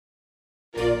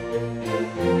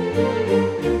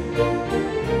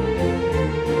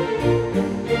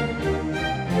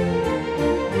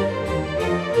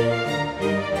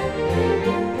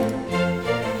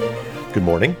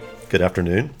good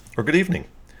afternoon, or good evening,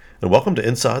 and welcome to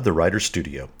Inside the Writer's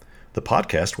Studio, the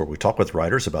podcast where we talk with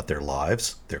writers about their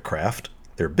lives, their craft,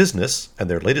 their business, and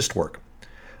their latest work.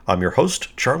 I'm your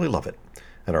host, Charlie Lovett,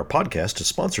 and our podcast is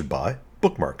sponsored by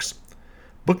Bookmarks.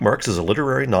 Bookmarks is a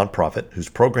literary nonprofit whose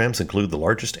programs include the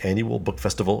largest annual book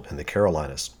festival in the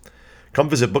Carolinas. Come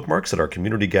visit Bookmarks at our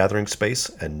community gathering space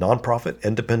and nonprofit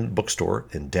independent bookstore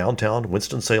in downtown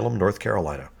Winston-Salem, North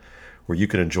Carolina, where you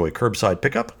can enjoy curbside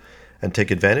pickup and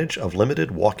take advantage of limited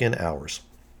walk-in hours.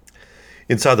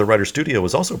 Inside the Writer Studio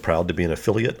is also proud to be an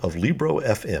affiliate of Libro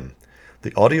FM,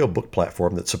 the audio book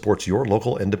platform that supports your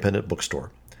local independent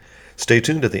bookstore. Stay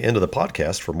tuned at the end of the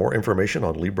podcast for more information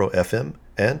on Libro FM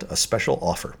and a special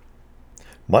offer.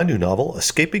 My new novel,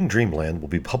 Escaping Dreamland, will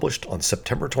be published on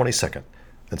September 22nd,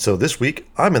 and so this week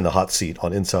I'm in the hot seat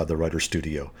on Inside the Writer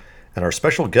Studio, and our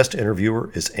special guest interviewer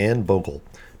is Anne Bogle,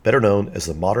 better known as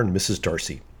the Modern Mrs.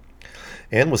 Darcy.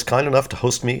 Anne was kind enough to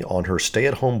host me on her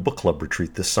stay-at-home book club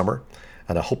retreat this summer,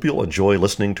 and I hope you'll enjoy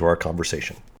listening to our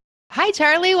conversation. Hi,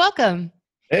 Charlie. Welcome.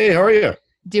 Hey, how are you?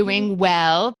 Doing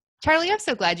well. Charlie, I'm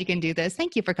so glad you can do this.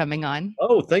 Thank you for coming on.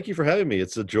 Oh, thank you for having me.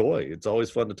 It's a joy. It's always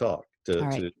fun to talk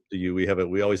to you. We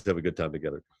always have a good time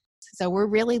together. So we're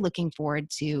really looking forward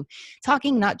to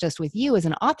talking not just with you as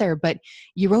an author, but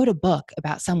you wrote a book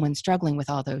about someone struggling with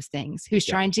all those things, who's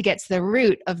trying to get to the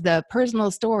root of the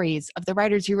personal stories of the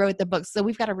writers who wrote the books. So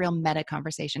we've got a real meta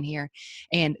conversation here,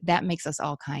 and that makes us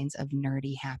all kinds of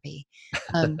nerdy happy.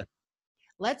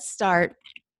 Let's start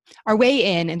our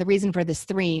way in, and the reason for this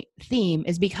theme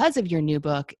is because of your new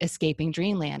book, Escaping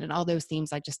Dreamland, and all those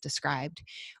themes I just described.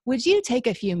 Would you take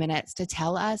a few minutes to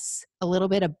tell us a little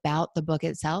bit about the book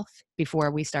itself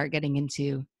before we start getting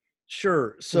into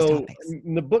Sure. So topics?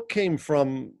 the book came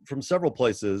from several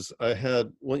places. I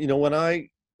had when I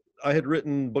had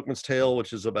written Bookman's Tale,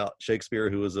 which is about Shakespeare,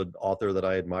 who was an author that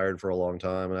I admired for a long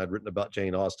time, and I'd written about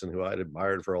Jane Austen, who I'd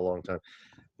admired for a long time.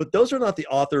 But those are not the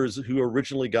authors who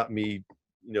originally got me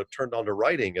turned on to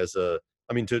writing to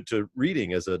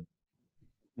reading as a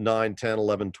 9, 10,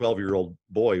 11, 12-year-old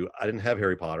boy. I didn't have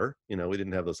Harry Potter, we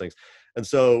didn't have those things. And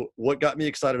so what got me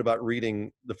excited about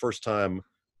reading the first time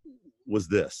was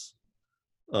these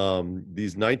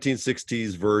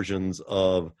 1960s versions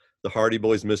of the Hardy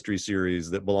Boys mystery series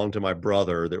that belonged to my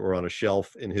brother, that were on a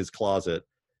shelf in his closet,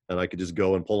 and I could just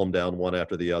go and pull them down one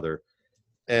after the other.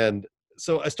 And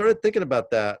so I started thinking about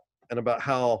that, and about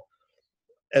how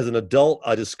as an adult,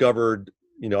 I discovered,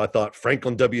 I thought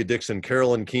Franklin W. Dixon,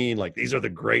 Carolyn Keene, like these are the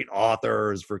great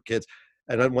authors for kids.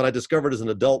 And then when I discovered as an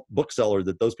adult bookseller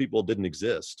that those people didn't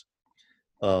exist,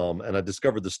 and I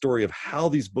discovered the story of how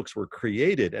these books were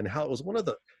created and how it was one of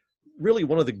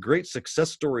the great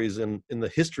success stories in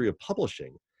the history of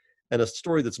publishing, and a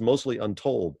story that's mostly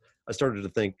untold, I started to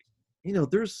think,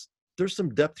 there's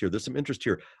some depth here, there's some interest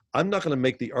here. I'm not going to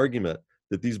make the argument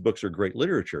that these books are great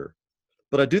literature,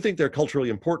 but I do think they're culturally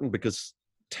important because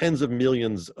tens of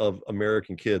millions of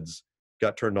American kids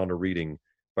got turned on to reading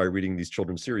by reading these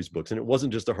children's series books. And it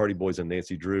wasn't just the Hardy Boys and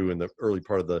Nancy Drew in the early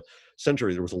part of the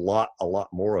century. There was a lot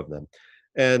more of them.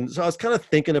 And so I was kind of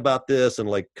thinking about this, and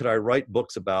like, could I write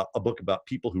a book about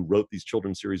people who wrote these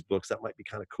children's series books? That might be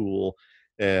kind of cool.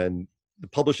 And the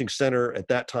publishing center at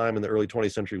that time in the early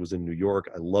 20th century was in New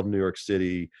York. I love New York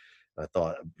City. I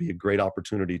thought it'd be a great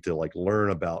opportunity to like learn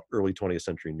about early 20th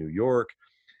century New York.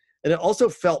 And it also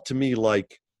felt to me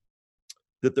like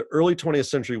that the early 20th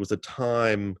century was a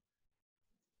time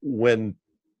when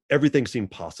everything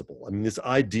seemed possible. I mean, this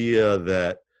idea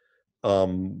that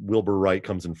Wilbur Wright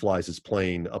comes and flies his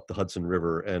plane up the Hudson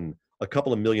River, and a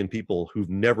couple of million people who've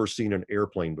never seen an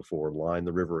airplane before line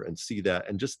the river and see that,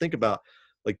 and just think about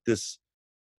like this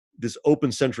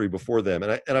open century before them.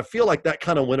 And I feel like that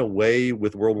kind of went away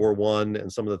with World War I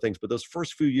and some of the things, but those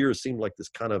first few years seemed like this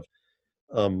kind of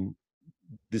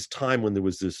this time when there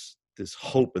was this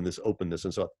hope and this openness.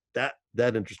 And so that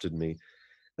interested me.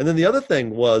 And then the other thing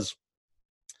was,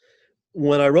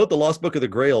 when I wrote The Lost Book of the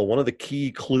Grail, one of the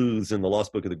key clues in The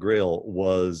Lost Book of the Grail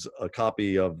was a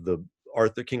copy of the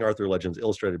King Arthur Legends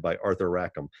illustrated by Arthur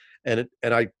Rackham. And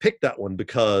I picked that one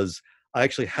because I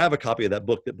actually have a copy of that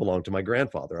book that belonged to my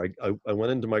grandfather. I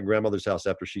went into my grandmother's house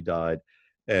after she died,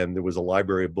 and there was a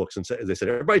library of books, and they said,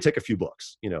 everybody take a few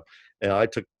books, and I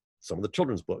took some of the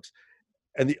children's books.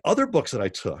 And the other books that I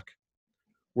took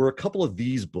were a couple of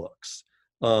these books.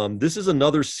 This is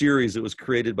another series that was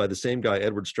created by the same guy,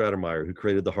 Edward Stratemeyer, who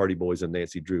created the Hardy Boys and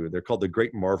Nancy Drew. They're called the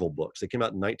Great Marvel Books. They came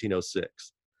out in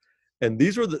 1906. And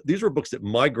these were books that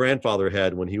my grandfather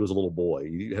had when he was a little boy.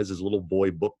 He has his little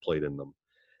boy book plate in them.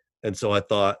 And so I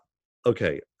thought,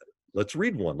 okay, let's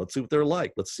read one. Let's see what they're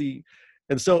like. Let's see.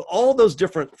 And so all those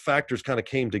different factors kind of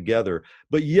came together.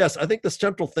 But yes, I think the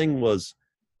central thing was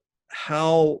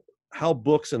how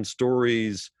books and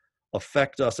stories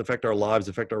affect us, affect our lives,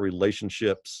 affect our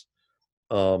relationships.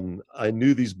 I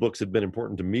knew these books had been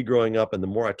important to me growing up. And the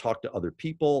more I talked to other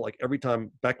people, like every time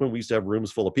back when we used to have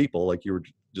rooms full of people, like you were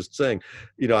just saying,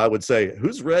 I would say,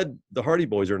 who's read the Hardy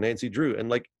Boys or Nancy Drew? And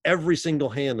like every single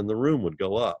hand in the room would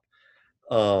go up.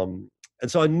 And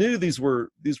so I knew these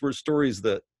were stories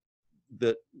that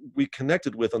we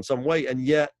connected with in some way. And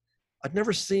yet I'd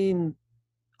never seen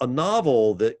a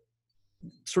novel that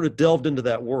sort of delved into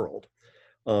that world.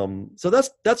 So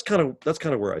that's kind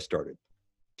of where I started.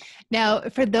 Now,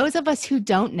 for those of us who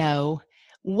don't know,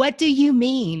 what do you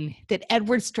mean that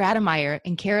Edward Stratemeyer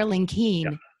and Carolyn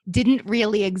Keene didn't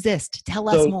really exist? Tell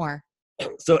us more.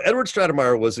 So Edward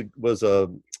Stratemeyer was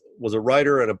a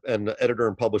writer and an editor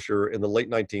and publisher in the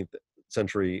late 19th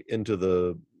century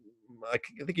I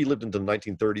think he lived into the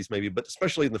 1930s maybe, but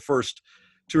especially in the first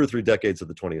 2 or 3 decades of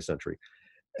the 20th century.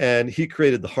 And he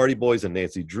created the Hardy Boys and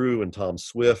Nancy Drew and Tom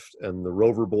Swift and the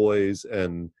Rover Boys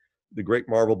and the Great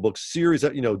Marvel Books series,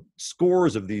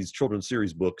 scores of these children's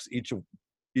series books, each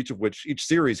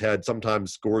series had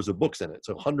sometimes scores of books in it.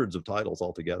 So hundreds of titles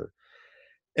altogether.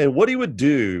 And what he would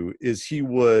do is he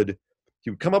would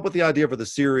come up with the idea for the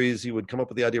series, he would come up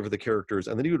with the idea for the characters,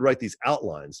 and then he would write these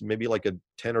outlines, maybe like a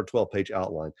 10 or 12 page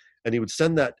outline. And he would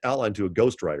send that outline to a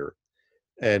ghostwriter,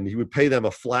 and he would pay them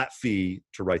a flat fee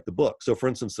to write the book. So for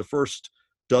instance, the first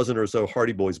dozen or so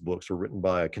Hardy Boys books were written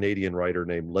by a Canadian writer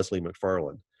named Leslie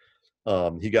McFarlane.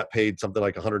 He got paid something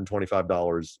like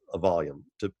 $125 a volume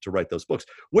to write those books,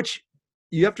 which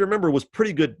you have to remember was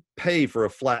pretty good pay for a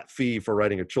flat fee for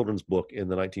writing a children's book in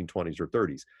the 1920s or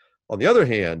 30s. On the other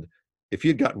hand, if he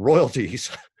had gotten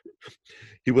royalties,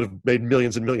 he would have made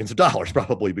millions and millions of dollars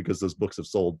probably, because those books have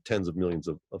sold tens of millions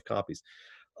of copies.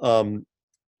 But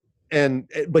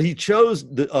he chose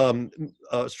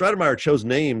Stratemeyer chose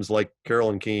names like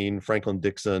Carolyn Keene, Franklin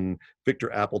Dixon,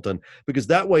 Victor Appleton, because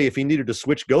that way, if he needed to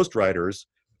switch ghostwriters,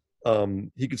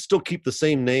 he could still keep the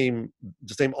same name,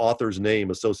 the same author's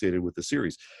name associated with the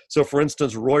series. So, for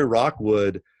instance, Roy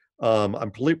Rockwood,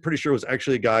 I'm pretty sure was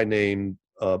actually a guy named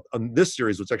on this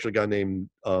series was actually a guy named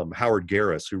Howard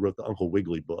Garris, who wrote the Uncle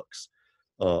Wiggily books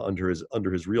under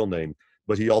his real name,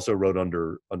 but he also wrote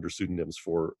under pseudonyms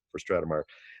for Stratemeyer.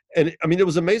 And I mean, it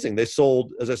was amazing. They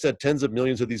sold, as I said, tens of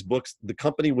millions of these books. The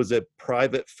company was a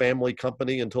private family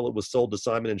company until it was sold to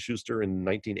Simon & Schuster in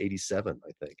 1987,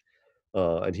 I think.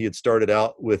 And he had started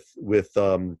out with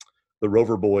the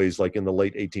Rover Boys like in the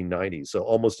late 1890s, so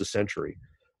almost a century.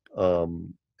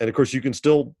 And of course, you can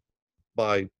still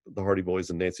buy the Hardy Boys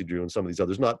and Nancy Drew and some of these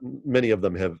others. Not many of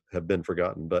them have been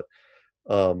forgotten, but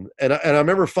and I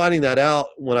remember finding that out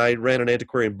when I ran an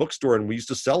antiquarian bookstore, and we used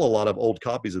to sell a lot of old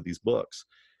copies of these books.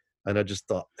 And I just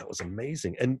thought that was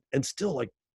amazing. And still, like,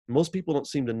 most people don't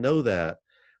seem to know that.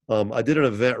 I did an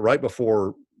event right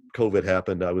before COVID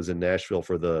happened. I was in Nashville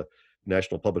for the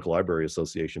National Public Library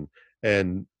Association.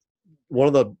 And one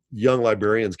of the young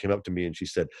librarians came up to me and she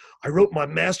said, I wrote my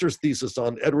master's thesis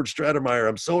on Edward Stratemeyer.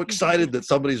 I'm so excited that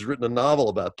somebody's written a novel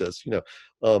about this,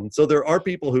 So there are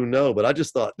people who know, but I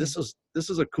just thought this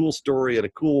is a cool story and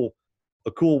a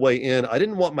cool way in. I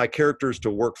didn't want my characters to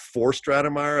work for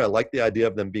Stratemeyer. I like the idea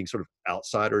of them being sort of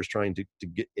outsiders trying to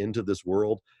get into this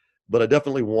world, but I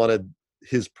definitely wanted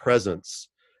his presence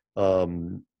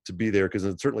to be there, because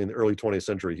certainly in the early 20th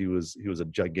century, he was a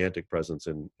gigantic presence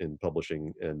in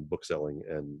publishing and bookselling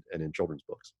and in children's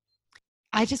books.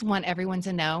 I just want everyone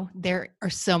to know there are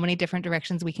so many different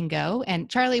directions we can go. And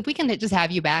Charlie, if we can just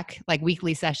have you back, like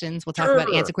weekly sessions, we'll talk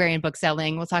about antiquarian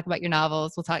bookselling. We'll talk about your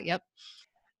novels. Yep.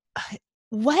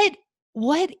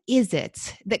 What is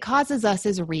it that causes us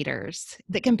as readers,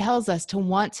 that compels us to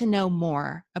want to know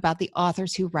more about the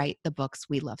authors who write the books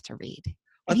we love to read?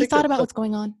 Have you thought about what's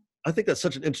going on? I think that's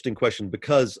such an interesting question,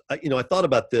 because I thought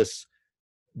about this,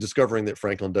 discovering that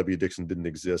Franklin W. Dixon didn't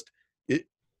exist. It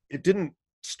didn't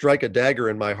strike a dagger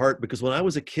in my heart, because when I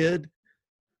was a kid,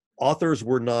 authors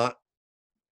weren't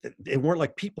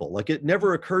like people. Like, it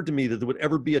never occurred to me that there would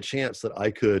ever be a chance that I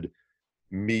could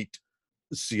meet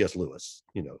C.S. Lewis,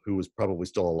 who was probably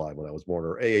still alive when I was born,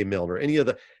 or A.A. Milne, or any of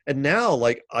the. And now,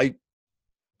 like, I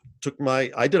did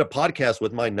a podcast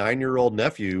with my 9-year-old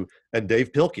nephew and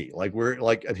Dave Pilkey. Like, we're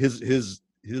like at his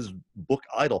book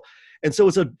idol. And so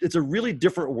it's a really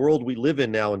different world we live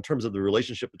in now in terms of the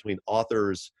relationship between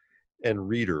authors and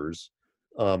readers,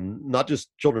 not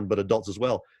just children, but adults as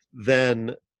well,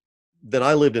 than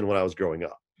I lived in when I was growing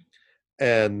up.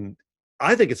 And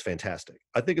I think it's fantastic.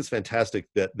 I think it's fantastic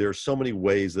that there's so many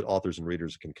ways that authors and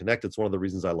readers can connect. It's one of the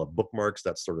reasons I love Bookmarks.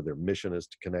 That's sort of their mission, is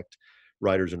to connect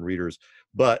writers and readers.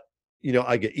 But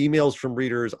I get emails from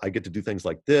readers. I get to do things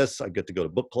like this. I get to go to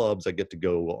book clubs. I get to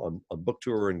go on book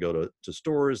tour and go to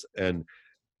stores and,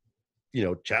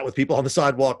 chat with people on the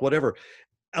sidewalk, whatever.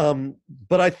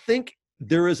 But I think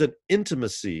there is an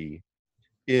intimacy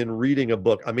in reading a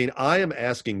book. I mean, I am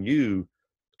asking you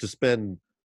to spend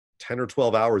 10 or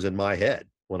 12 hours in my head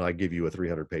when I give you a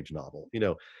 300-page novel,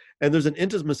 and there's an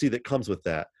intimacy that comes with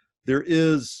that.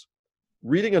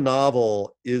 Reading a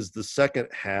novel is the second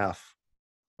half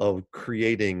of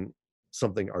creating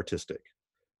something artistic.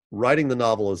 Writing the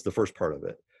novel is the first part of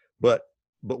it. But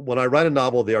when I write a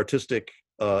novel, the artistic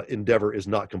endeavor is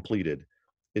not completed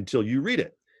until you read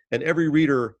it. And every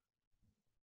reader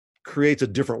creates a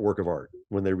different work of art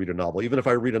when they read a novel. Even if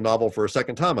I read a novel for a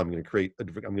second time, I'm going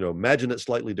to imagine it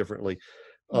slightly differently.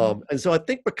 And so I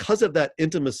think because of that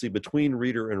intimacy between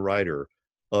reader and writer,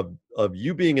 of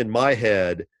you being in my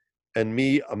head and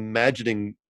me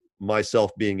imagining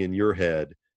myself being in your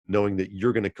head, knowing that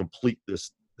you're going to complete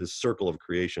this circle of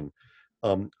creation.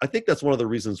 I think that's one of the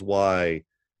reasons why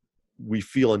we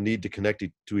feel a need to connect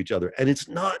to each other. And it's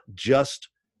not just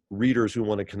readers who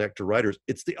want to connect to writers.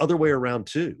 It's the other way around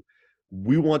too.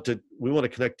 We want to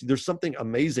connect. There's something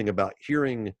amazing about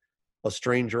hearing a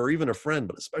stranger, or even a friend,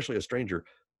 but especially a stranger,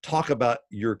 talk about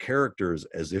your characters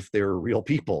as if they're real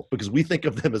people, because we think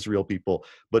of them as real people,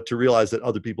 but to realize that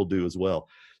other people do as well.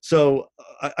 So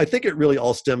I think it really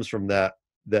all stems from that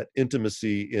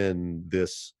intimacy in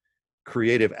this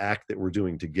creative act that we're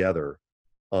doing together,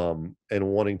 and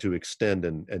wanting to extend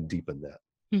and deepen that.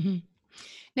 Mm-hmm.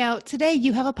 Now, today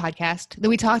you have a podcast that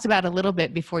we talked about a little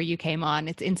bit before you came on.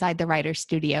 It's Inside the Writer's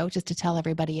Studio, just to tell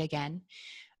everybody again.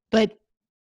 But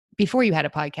before you had a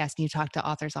podcast and you talked to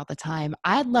authors all the time,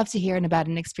 I'd love to hear about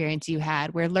an experience you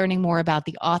had where learning more about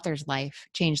the author's life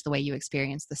changed the way you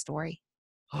experienced the story.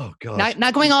 Oh, gosh.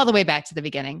 Not going all the way back to the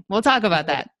beginning. We'll talk about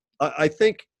that. I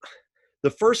think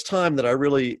the first time that I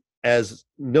really, as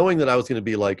knowing that I was going to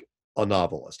be like a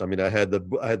novelist, I mean, I had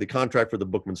the contract for The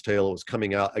Bookman's Tale. It was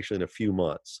coming out actually in a few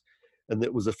months. And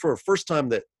it was the first time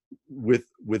that with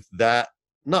that,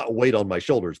 not weight on my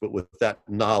shoulders, but with that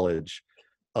knowledge,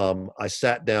 I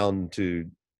sat down to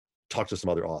talk to some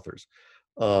other authors.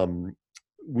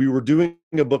 We were doing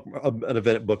an event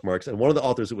at Bookmarks, and one of the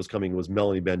authors that was coming was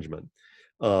Melanie Benjamin.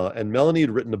 And Melanie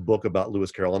had written a book about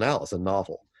Lewis Carroll and Alice, a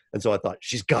novel. And so I thought,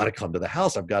 she's got to come to the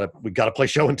house. We got to play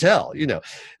show and tell,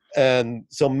 And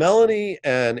so Melanie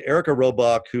and Erica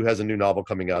Robach, who has a new novel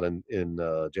coming out in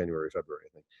January, February,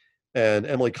 I think, and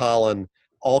Emily Collin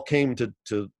all came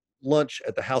to lunch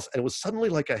at the house. And it was suddenly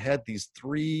like I had these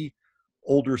three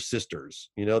older sisters.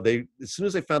 They, as soon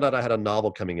as they found out I had a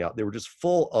novel coming out, they were just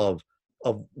full of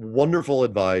wonderful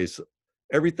advice,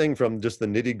 everything from just the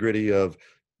nitty gritty of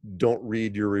don't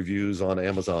read your reviews on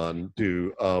Amazon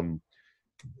to,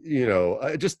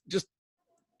 it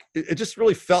just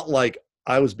really felt like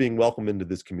I was being welcomed into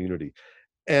this community.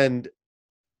 And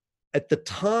at the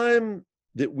time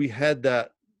that we had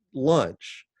that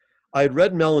lunch, I had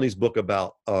read Melanie's book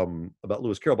about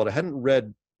Lewis Carroll, but I hadn't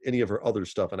read any of her other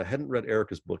stuff, and I hadn't read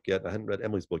Erica's book yet, and I hadn't read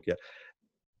Emily's book yet.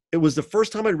 It was the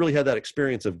first time I really had that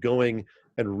experience of going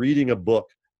and reading a book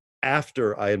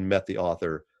after I had met the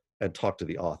author and talked to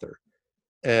the author.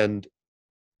 And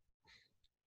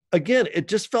again, it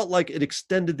just felt like it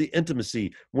extended the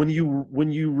intimacy. When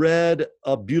you read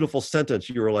a beautiful sentence,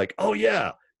 you were like, oh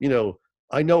yeah,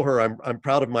 I know her. I'm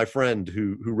proud of my friend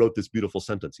who wrote this beautiful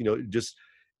sentence. It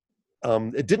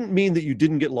didn't mean that you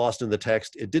didn't get lost in the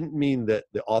text. It didn't mean that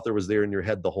the author was there in your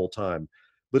head the whole time,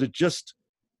 but it just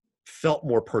felt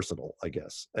more personal, I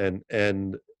guess. And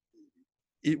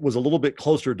it was a little bit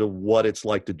closer to what it's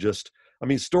like to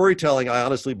storytelling, I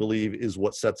honestly believe, is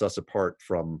what sets us apart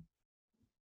from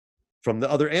the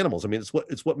other animals. I mean,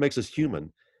 it's what makes us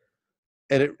human.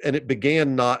 And it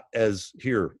began not as,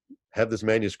 here, have this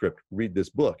manuscript, read this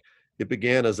book. It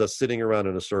began as us sitting around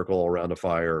in a circle around a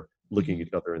fire, looking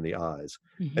each other in the eyes.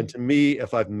 Mm-hmm. And to me,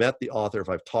 if I've met the author, if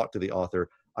I've talked to the author,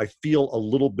 I feel a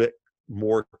little bit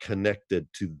more connected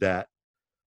to that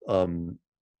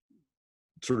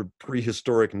sort of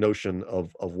prehistoric notion of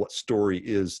what story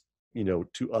is,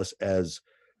 to us as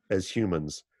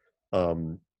humans,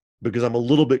 because I'm a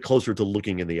little bit closer to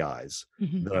looking in the eyes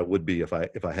than I would be if I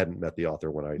hadn't met the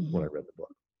author when I read the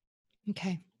book.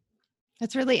 Okay.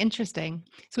 That's really interesting.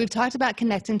 So we've talked about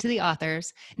connecting to the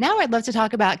authors. Now I'd love to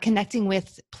talk about connecting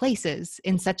with places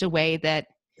in such a way that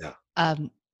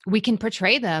we can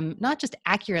portray them, not just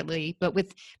accurately, but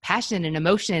with passion and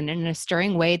emotion and in a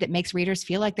stirring way that makes readers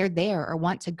feel like they're there or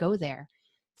want to go there.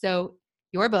 So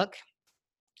your book,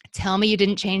 tell me you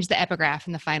didn't change the epigraph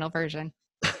in the final version.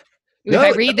 If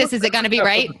I read this, is it going to be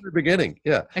right? From the beginning,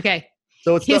 yeah. Okay.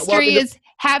 So it's history is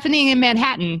happening in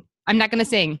Manhattan. I'm not going to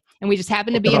sing, and we just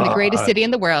happen to be in the greatest city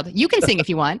in the world. You can sing if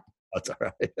you want. That's all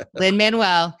right.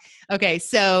 Lin-Manuel. Okay,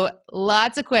 so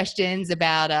lots of questions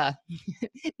about.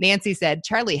 Nancy said,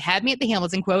 "Charlie had me at the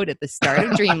Hamilton quote at the start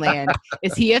of Dreamland.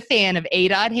 Is he a fan of A.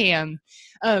 Ham?"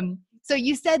 So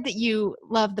you said that you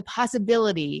love the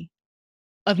possibility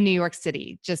of New York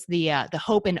City, just the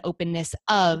hope and openness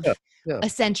of a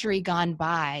century gone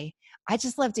by. I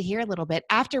just love to hear a little bit.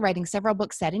 After writing several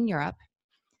books set in Europe,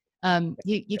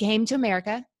 you came to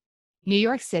America, New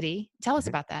York City. Tell us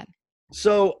about that.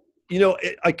 So,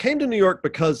 I came to New York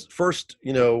because first,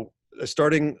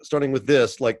 starting with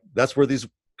this, like that's where these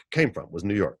came from, was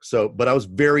New York. So, but I was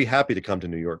very happy to come to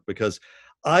New York because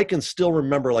I can still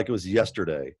remember like it was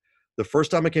yesterday. The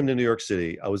first time I came to New York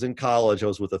City, I was in college. I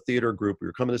was with a theater group. We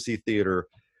were coming to see theater.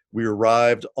 We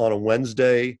arrived on a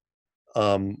Wednesday.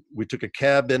 We took a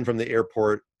cab in from the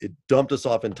airport. It dumped us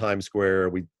off in Times Square.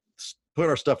 We put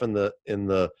our stuff in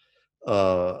the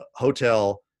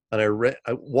hotel, and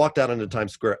I walked out into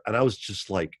Times Square, and I was just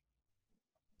like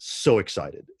so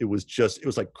excited. It was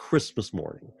like Christmas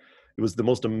morning. It was the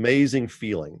most amazing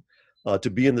feeling to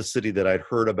be in the city that I'd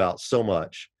heard about so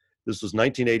much. This was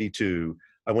 1982.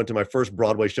 I went to my first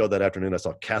Broadway show that afternoon. I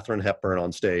saw Katharine Hepburn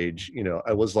on stage.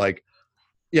 I was like,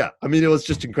 yeah, I mean, it was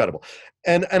just incredible.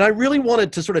 And I really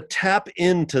wanted to sort of tap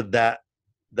into that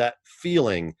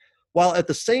feeling, while at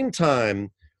the same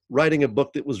time writing a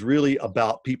book that was really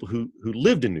about people who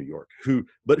lived in New York,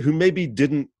 but who maybe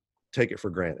didn't take it for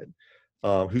granted,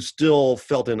 who still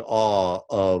felt in awe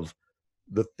of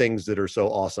the things that are so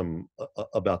awesome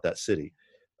about that city.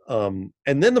 And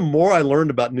then the more I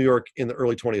learned about New York in the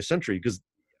early 20th century, because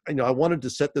I wanted to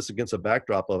set this against a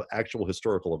backdrop of actual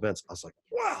historical events, I was like,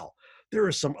 wow, there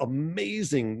are some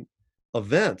amazing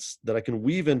events that I can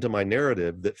weave into my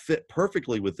narrative that fit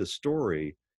perfectly with this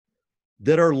story,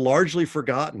 that are largely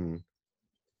forgotten,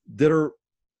 that are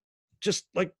just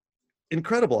like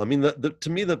incredible. I mean, to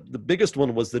me, the biggest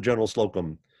one was the General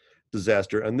Slocum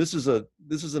disaster. And this is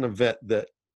an event that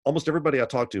almost everybody I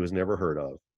talked to has never heard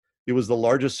of. It was the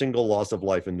largest single loss of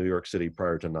life in New York City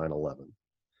prior to 9/11.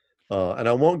 And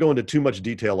I won't go into too much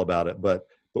detail about it, but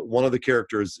one of the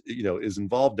characters, is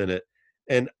involved in it.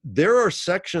 And there are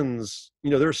sections,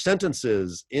 there are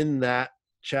sentences in that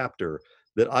chapter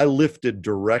that I lifted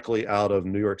directly out of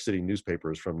New York City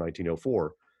newspapers from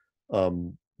 1904,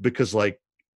 because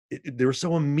they were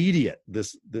so immediate,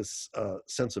 this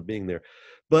sense of being there.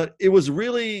 But it was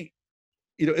really,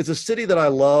 it's a city that I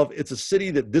love. It's a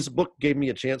city that this book gave me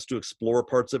a chance to explore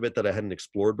parts of it that I hadn't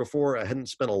explored before. I hadn't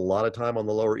spent a lot of time on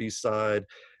the Lower East Side.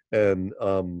 And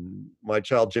my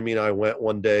child Jimmy and I went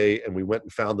one day, and we went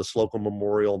and found the Slocum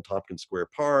Memorial in Tompkins Square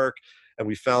Park. And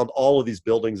we found all of these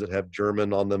buildings that have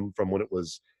German on them from when it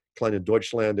was Kleine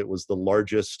Deutschland. It was the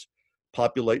largest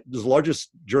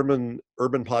German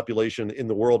urban population in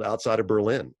the world outside of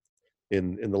Berlin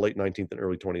in the late 19th and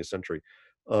early 20th century.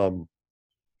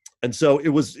 And so it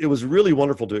was really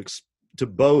wonderful to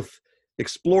both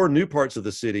explore new parts of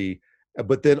the city,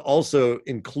 but then also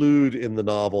include in the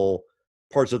novel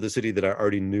parts of the city that I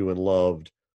already knew and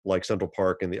loved, like Central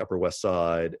Park and the Upper West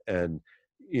Side. And,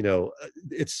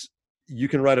 you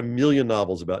can write a million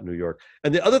novels about New York.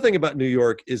 And the other thing about New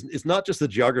York is it's not just the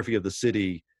geography of the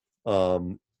city.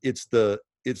 It's the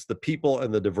people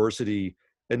and the diversity.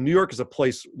 And New York is a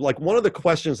place, like one of the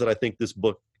questions that I think this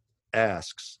book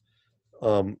asks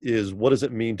is, what does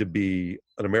it mean to be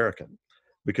an American?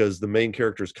 Because the main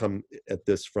characters come at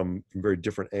this from very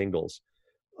different angles.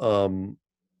 And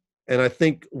I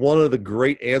think one of the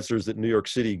great answers that New York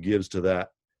City gives to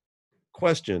that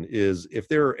question is, if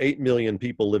there are 8 million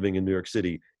people living in New York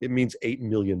City, it means 8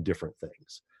 million different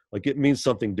things. Like, it means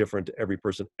something different to every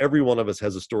person. Every one of us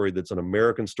has a story that's an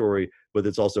American story, but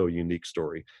it's also a unique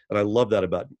story. And I love that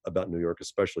about New York,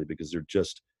 especially because they're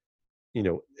just,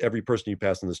 every person you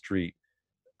pass in the street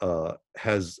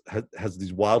has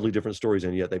these wildly different stories,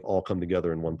 and yet they've all come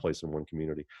together in one place, in one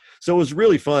community. So it was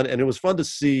really fun. And it was fun to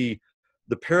see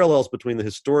the parallels between the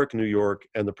historic New York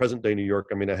and the present day New York.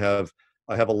 I mean, I have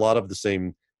a lot of the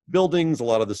same buildings, a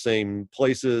lot of the same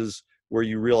places, where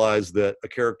you realize that a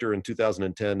character in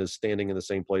 2010 is standing in the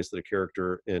same place that a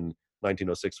character in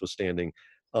 1906 was standing.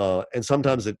 And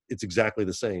sometimes it's exactly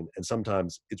the same, and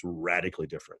sometimes it's radically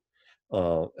different.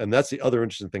 And that's the other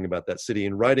interesting thing about that city.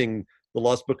 In writing The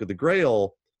Lost Book of the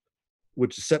Grail,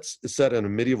 which is set in a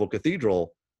medieval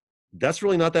cathedral, that's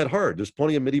really not that hard. There's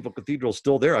plenty of medieval cathedrals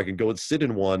still there. I can go and sit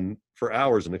in one for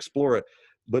hours and explore it.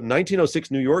 But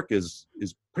 1906 New York is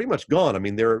pretty much gone. I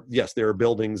mean, there are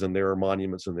buildings and there are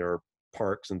monuments and there are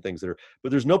parks and things that are,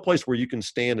 but there's no place where you can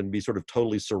stand and be sort of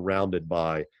totally surrounded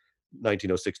by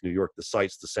 1906 New York, the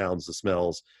sights, the sounds, the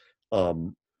smells.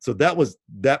 So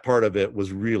that part of it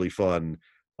was really fun.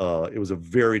 It was a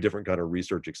very different kind of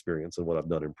research experience than what I've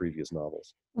done in previous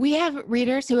novels. We have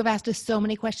readers who have asked us so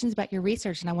many questions about your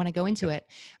research, and I want to go into it.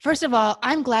 First of all,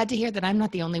 I'm glad to hear that I'm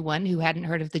not the only one who hadn't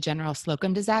heard of the General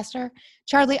Slocum disaster.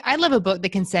 Charlie, I love a book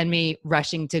that can send me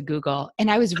rushing to Google. And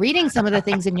I was reading some of the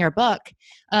things in your book.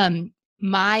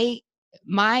 My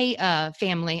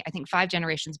family, I think 5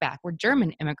 generations back, were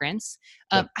German immigrants.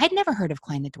 I had never heard of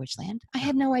Kleine Deutschland. I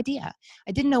had no idea.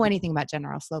 I didn't know anything about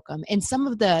General Slocum. And some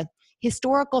of the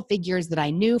historical figures that I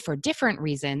knew for different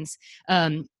reasons,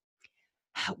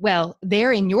 well,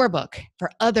 they're in your book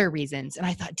for other reasons. And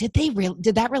I thought, did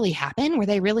that really happen? Were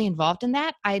they really involved in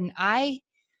that? I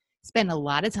spend a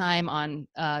lot of time on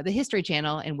the History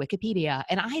Channel and Wikipedia,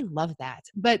 and I love that.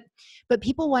 But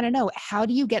people want to know, how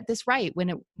do you get this right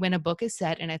when a book is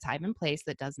set in a time and place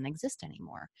that doesn't exist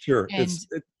anymore? Sure, And,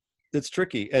 it's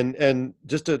tricky. And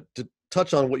just to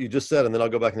touch on what you just said, and then I'll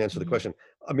go back and answer the question.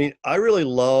 I mean, I really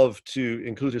love to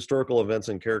include historical events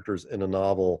and characters in a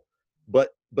novel, but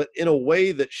in a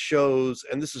way that shows,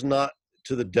 and this is not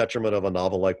to the detriment of a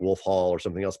novel like Wolf Hall or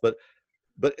something else, but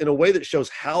in a way that shows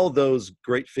how those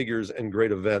great figures and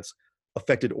great events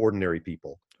affected ordinary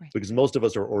people. Right. Because most of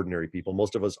us are ordinary people.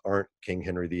 Most of us aren't King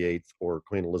Henry VIII or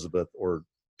Queen Elizabeth or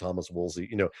Thomas Wolsey,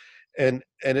 and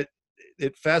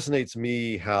it fascinates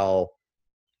me how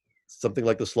something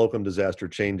like the Slocum disaster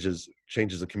changes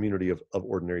a community of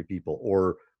ordinary people,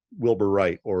 or Wilbur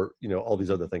Wright, or all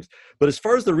these other things. But as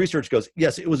far as the research goes,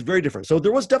 yes, it was very different. So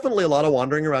there was definitely a lot of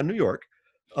wandering around New York,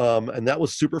 and that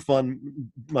was super fun.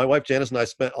 My wife Janice and I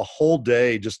spent a whole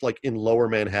day just like in Lower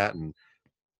Manhattan,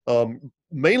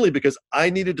 mainly because I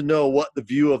needed to know what the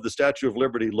view of the Statue of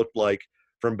Liberty looked like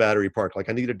from Battery Park. Like,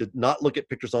 I needed to not look at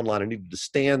pictures online. I needed to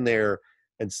stand there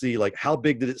and see, like, how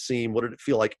big did it seem? What did it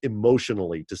feel like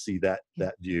emotionally to see that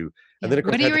view? And then, of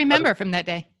course, what do you remember from that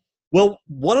day? Well,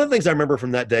 one of the things I remember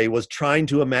from that day was trying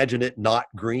to imagine it not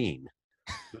green,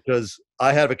 because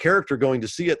I have a character going to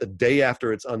see it the day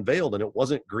after it's unveiled, and it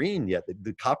wasn't green yet.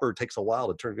 The copper takes a while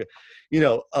to turn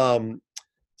green.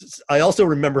 I also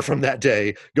remember from that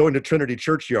day going to Trinity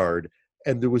Churchyard,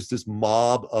 and there was this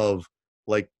mob of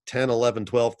like 10, 11,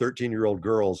 12, 13-year-old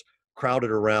girls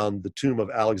crowded around the tomb of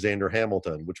Alexander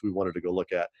Hamilton, which we wanted to go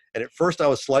look at. And at first I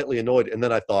was slightly annoyed, and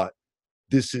then I thought,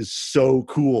 this is so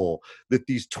cool that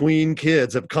these tween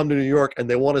kids have come to New York and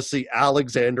they want to see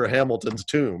Alexander Hamilton's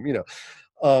tomb,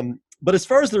 But as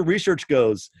far as the research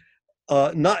goes,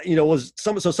 some of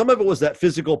it was that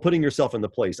physical, putting yourself in the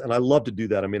place. And I love to do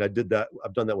that. I mean, I did that.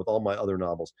 I've done that with all my other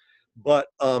novels. But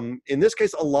in this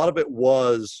case, a lot of it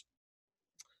was,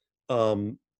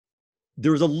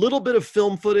 there was a little bit of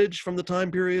film footage from the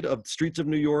time period of streets of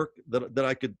New York that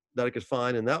I could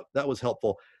find. And that was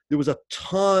helpful. There was a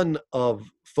ton of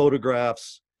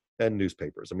photographs and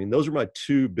newspapers. I mean, those are my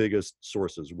 2 biggest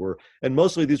sources, and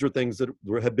mostly these were things that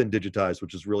have been digitized,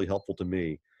 which is really helpful to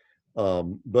me.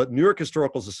 But New York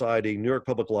Historical Society, New York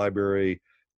Public Library,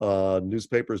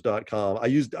 newspapers.com. I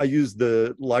used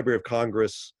the Library of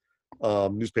Congress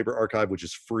newspaper archive, which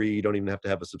is free. You don't even have to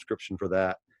have a subscription for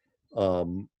that.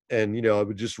 And I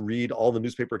would just read all the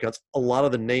newspaper accounts. A lot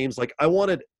of the names, like, I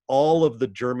wanted all of the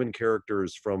German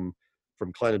characters from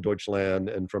Kleine Deutschland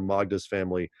and from Magda's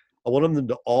family. I wanted them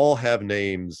to all have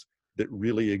names that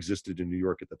really existed in New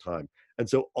York at the time. And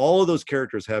so all of those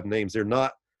characters have names. They're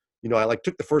not, I like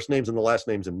took the first names and the last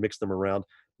names and mixed them around,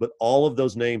 but all of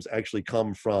those names actually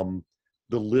come from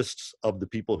the lists of the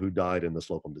people who died in the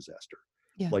Slocum disaster.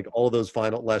 Yeah. Like all of those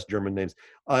last German names.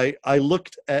 I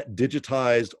looked at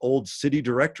digitized old city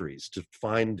directories to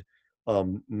find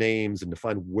names and to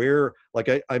find where, like,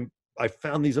 I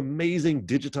found these amazing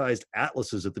digitized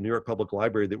atlases at the New York Public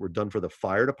Library that were done for the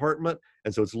fire department.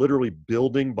 And so it's literally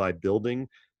building by building.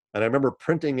 And I remember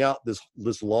printing out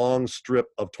this long strip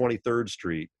of 23rd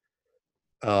Street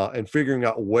and figuring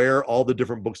out where all the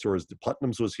different bookstores,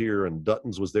 Putnam's was here and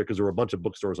Dutton's was there, because there were a bunch of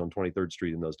bookstores on 23rd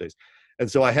Street in those days. And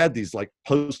so I had these like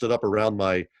posted up around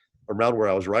where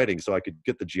I was writing so I could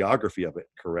get the geography of it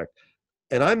correct.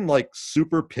 And I'm like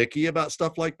super picky about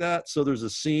stuff like that. So there's a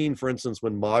scene, for instance,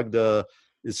 when Magda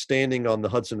is standing on the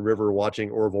Hudson River watching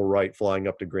Orville Wright flying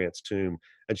up to Grant's tomb,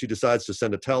 and she decides to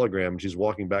send a telegram, and she's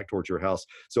walking back towards her house.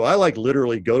 So I like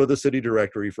literally go to the city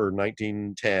directory for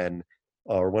 1910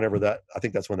 or whenever I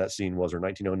think that's when that scene was, or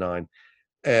 1909.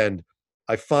 And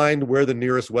I find where the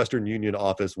nearest Western Union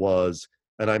office was.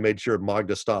 And I made sure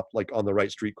Magda stopped like on the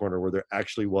right street corner where there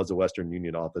actually was a Western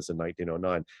Union office in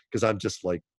 1909. Because I'm just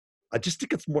like, I just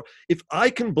think it's more, if I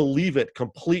can believe it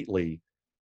completely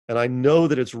and I know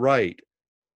that it's right,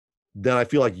 then I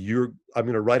feel like I'm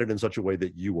going to write it in such a way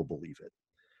that you will believe it.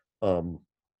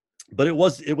 But it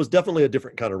was definitely a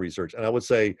different kind of research. And I would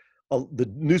say the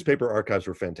newspaper archives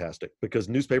were fantastic because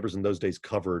newspapers in those days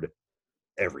covered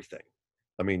everything.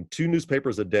 I mean, 2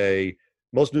 newspapers a day.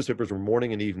 Most newspapers were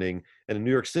morning and evening. And in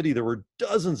New York City, there were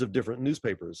dozens of different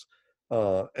newspapers.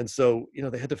 And so,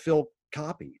 they had to fill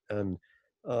copy. And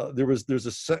there's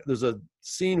a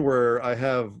scene where I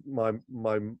have my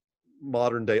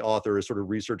modern day author is sort of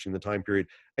researching the time period,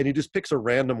 and he just picks a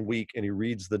random week and he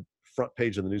reads the front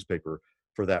page of the newspaper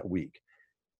for that week.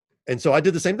 And so I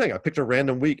did the same thing. I picked a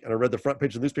random week and I read the front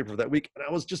page of the newspaper for that week, and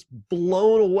I was just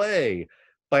blown away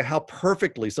by how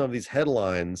perfectly some of these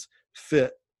headlines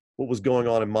fit what was going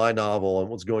on in my novel and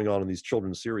what's going on in these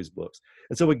children's series books.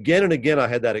 And so again and again, I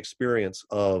had that experience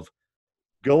of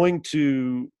going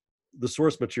to the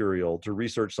source material to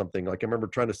research something. Like I remember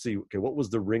trying to see, okay, what was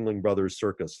the Ringling Brothers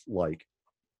Circus like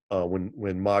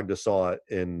when Magda saw it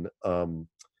in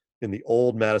the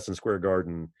old Madison Square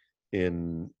Garden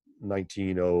in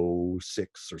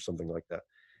 1906 or something like that.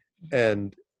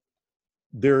 And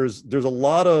there's a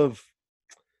lot of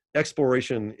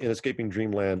exploration in Escaping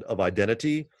Dreamland of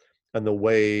identity and the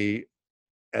way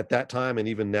at that time and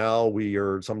even now we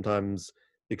are sometimes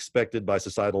expected by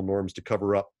societal norms to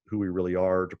cover up who we really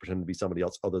are, to pretend to be somebody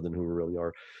else other than who we really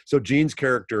are. So Gene's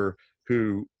character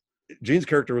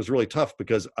was really tough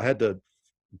because I had to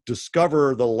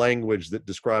discover the language that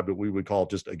described what we would call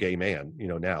just a gay man,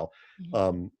 now.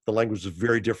 The language was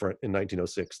very different in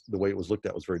 1906. The way it was looked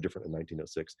at was very different in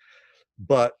 1906.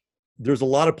 But there's a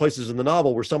lot of places in the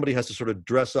novel where somebody has to sort of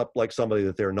dress up like somebody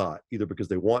that they're not, either because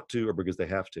they want to or because they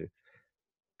have to.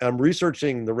 I'm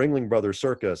researching the Ringling Brothers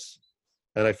Circus,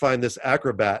 and I find this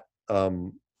acrobat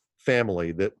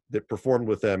family that performed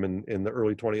with them in the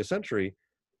early 20th century.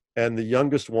 And the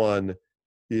youngest one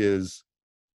is,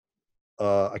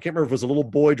 I can't remember if it was a little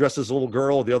boy dressed as a little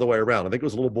girl or the other way around. I think it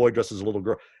was a little boy dressed as a little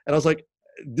girl. And I was like,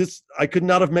 I could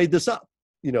not have made this up.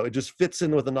 It just fits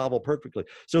in with the novel perfectly.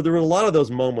 So there were a lot of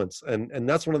those moments. And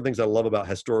that's one of the things I love about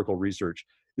historical research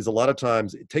is a lot of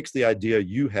times it takes the idea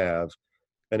you have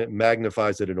and it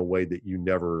magnifies it in a way that you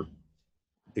never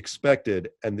expected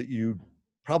and that you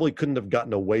probably couldn't have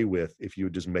gotten away with if you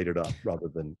had just made it up rather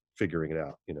than figuring it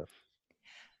out.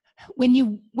 When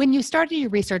you started your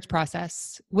research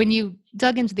process, when you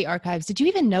dug into the archives, did you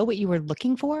even know what you were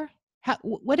looking for?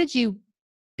 What did you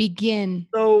begin?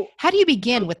 So, how do you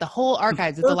begin with the whole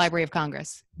archives at the Library of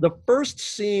Congress? The first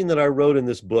scene that I wrote in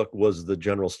this book was the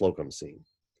General Slocum scene.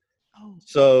 Oh.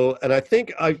 So, and I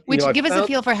think give us a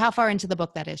feel for how far into the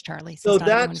book that is, Charlie. So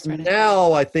that's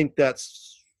now, I think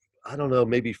that's, I don't know,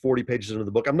 maybe 40 pages into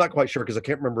the book. I'm not quite sure because I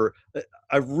can't remember.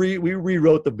 We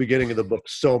rewrote the beginning of the book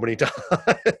so many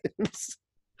times.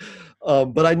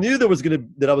 But I knew that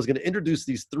I was going to introduce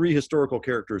these 3 historical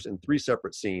characters in 3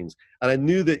 separate scenes. And I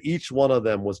knew that each one of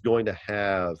them was going to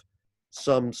have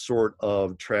some sort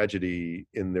of tragedy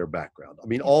in their background. I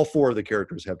mean, all 4 of the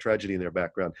characters have tragedy in their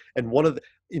background. And one of the,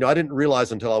 I didn't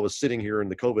realize until I was sitting here in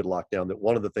the COVID lockdown that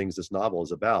one of the things this novel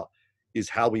is about is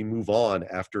how we move on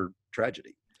after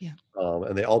tragedy. Yeah.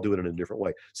 And they all do it in a different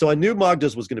way. So I knew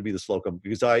Magda's was going to be the Slocum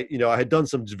because I had done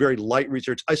some very light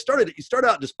research. You start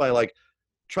out just by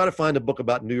try to find a book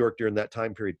about New York during that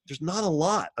time period. There's not a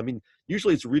lot. I mean,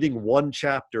 usually it's reading one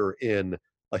chapter in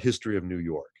a history of New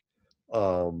York.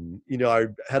 I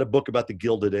had a book about the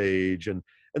Gilded Age. And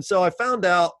so I found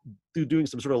out through doing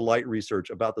some sort of light research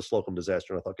about the Slocum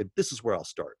disaster. And I thought, okay, this is where I'll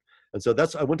start. And so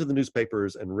I went to the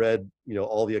newspapers and read,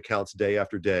 all the accounts day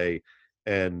after day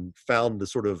and found the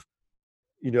sort of,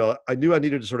 I knew I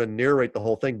needed to sort of narrate the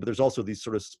whole thing, but there's also these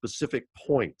sort of specific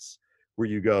points where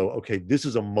you go, okay, this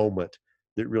is a moment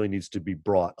that really needs to be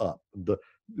brought up.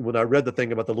 When I read the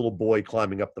thing about the little boy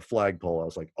climbing up the flagpole, I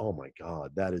was like, oh my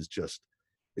God, that is just,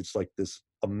 it's like this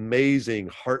amazing,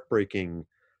 heartbreaking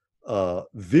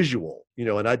visual,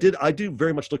 and I do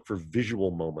very much look for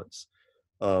visual moments.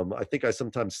 I think I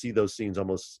sometimes see those scenes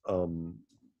almost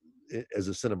as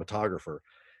a cinematographer.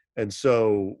 And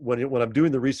so when I'm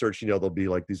doing the research, there'll be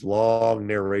like these long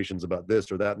narrations about this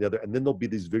or that and the other, and then there'll be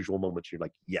these visual moments. You're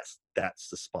like, yes, that's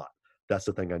the spot. That's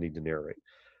the thing I need to narrate.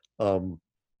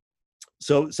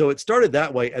 So it started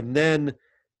that way. And then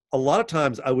a lot of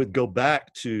times I would go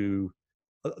back to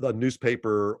the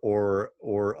newspaper or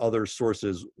other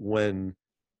sources when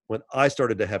I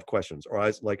started to have questions, or I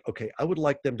was like, okay, I would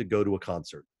like them to go to a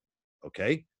concert.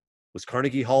 Okay. Was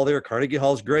Carnegie Hall there? Carnegie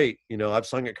Hall's great. I've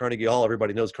sung at Carnegie Hall.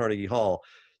 Everybody knows Carnegie Hall.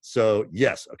 So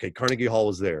yes. Okay. Carnegie Hall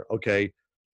was there. Okay.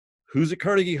 Who's at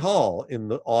Carnegie Hall in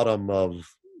the autumn of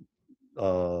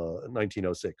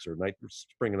 1906 or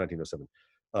spring of 1907.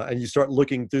 And you start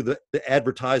looking through the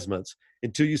advertisements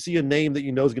until you see a name that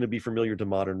you know is going to be familiar to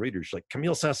modern readers. Like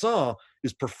Camille Saint-Saëns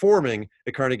is performing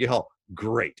at Carnegie Hall.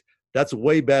 Great. That's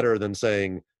way better than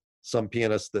saying some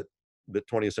pianist that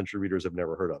 20th century readers have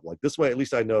never heard of. Like this way, at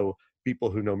least I know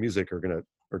people who know music are gonna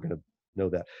know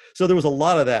that. So there was a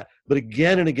lot of that, but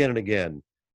again and again and again,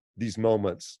 these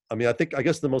moments. I mean, I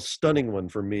guess the most stunning one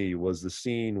for me was the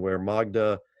scene where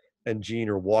Magda and Jean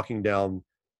are walking down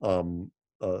the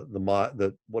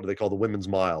what do they call, the Women's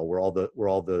Mile, where all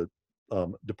the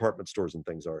department stores and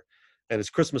things are, and it's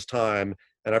Christmas time.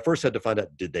 And I first had to find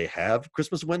out, did they have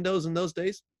Christmas windows in those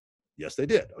days? Yes, they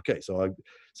did. Okay, so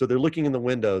they're looking in the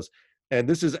windows, and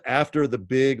this is after the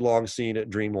big long scene at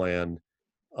Dreamland,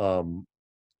 and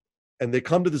they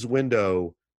come to this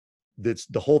window. That's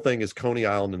the whole thing is Coney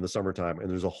Island in the summertime, and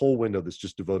there's a whole window that's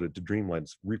just devoted to Dreamland.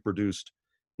 It's reproduced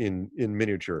in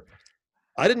miniature.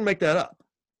 I didn't make that up.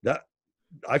 That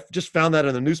I just found that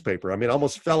in the newspaper. I mean, I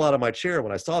almost fell out of my chair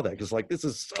when I saw that, because like, this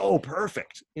is so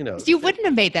perfect. You know, you wouldn't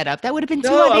have made that up. That would have been too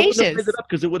no, audacious. I wouldn't have made it up,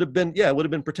 because it would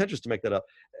have been pretentious to make that up.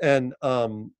 And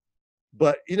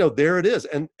but you know, there it is.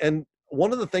 And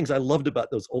one of the things I loved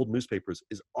about those old newspapers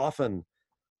is often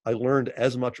I learned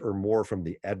as much or more from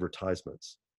the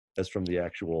advertisements as from the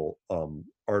actual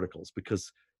articles,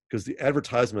 because the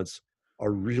advertisements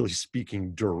are really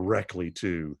speaking directly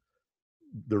to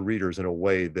the readers in a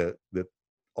way that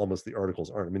almost the articles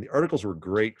aren't. I mean, the articles were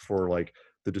great for like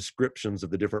the descriptions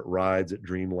of the different rides at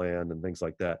Dreamland and things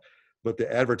like that, but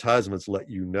the advertisements let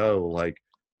you know like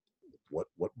what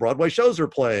Broadway shows are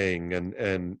playing,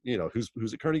 and you know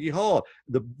who's at Carnegie Hall.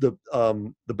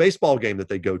 The baseball game that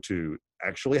they go to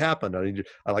actually happened.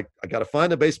 I got to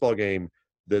find a baseball game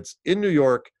that's in New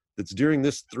York, that's during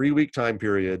this 3-week time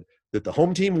period, that the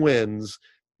home team wins,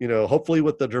 you know, hopefully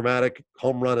with the dramatic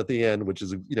home run at the end, which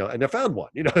is, you know, and I found one,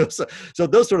 you know, so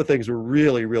those sort of things were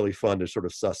really, really fun to sort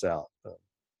of suss out.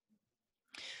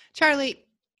 Charlie,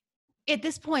 at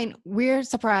this point, we're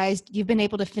surprised you've been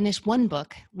able to finish one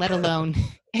book, let alone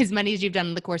as many as you've done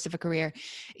in the course of a career.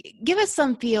 Give us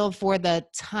some feel for the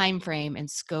time frame and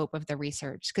scope of the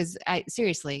research, because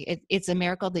seriously, it's a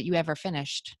miracle that you ever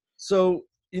finished. So,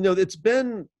 you know, it's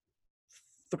been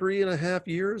 3.5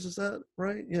 years. Is that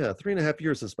right? Yeah, 3.5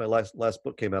 years since my last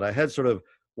book came out. I had sort of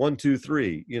 1, 2,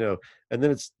 3, you know, and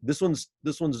then this one's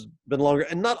been longer.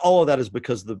 And not all of that is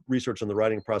because the research and the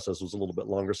writing process was a little bit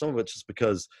longer. Some of it's just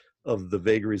because of the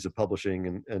vagaries of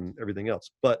publishing and everything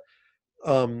else. But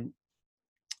to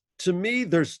me,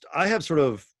 I have sort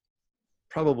of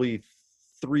probably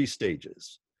 3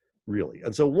 stages, really.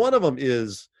 And so one of them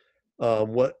is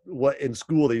what in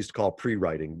school they used to call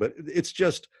pre-writing, but it's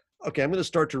just, okay, I'm going to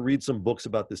start to read some books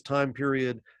about this time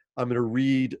period. I'm going to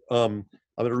read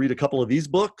a couple of these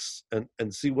books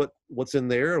and see what's in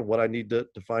there and what I need to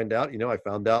find out. You know, I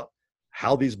found out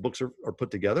how these books are put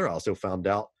together. I also found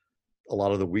out a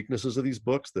lot of the weaknesses of these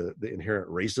books, the inherent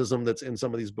racism that's in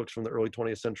some of these books from the early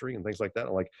 20th century and things like that.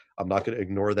 I'm not going to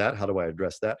ignore that. How do I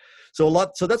address that? So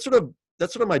that's sort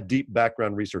of my deep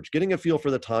background research, getting a feel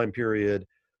for the time period.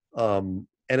 And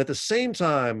at the same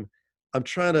time, I'm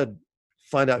trying to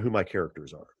find out who my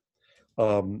characters are.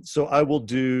 So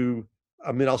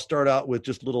I'll start out with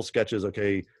just little sketches.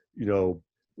 Okay, you know,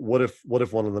 what if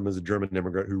one of them is a German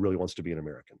immigrant who really wants to be an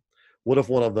American? What if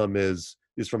one of them is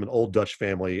from an old Dutch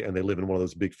family and they live in one of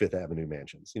those big Fifth Avenue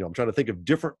mansions? You know, I'm trying to think of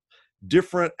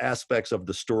different aspects of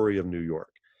the story of New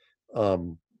York.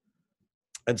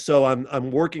 And so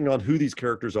I'm working on who these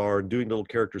characters are and doing little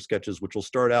character sketches, which will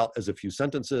start out as a few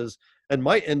sentences and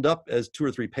might end up as 2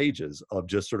 or 3 pages of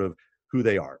just sort of who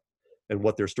they are and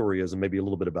what their story is and maybe a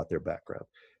little bit about their background.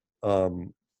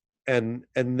 And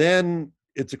then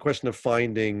it's a question of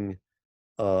finding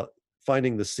the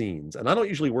scenes. And I don't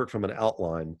usually work from an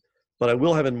outline, but I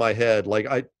will have in my head, like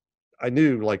I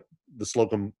knew like the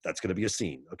Slocum, that's going to be a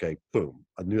scene. Okay, boom.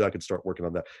 I knew I could start working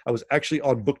on that. I was actually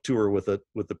on book tour with the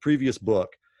previous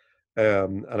book.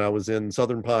 And I was in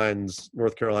Southern Pines,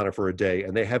 North Carolina for a day.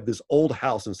 And they have this old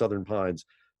house in Southern Pines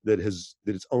that is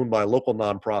owned by a local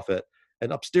nonprofit.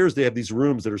 And upstairs they have these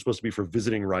rooms that are supposed to be for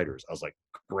visiting writers. I was like,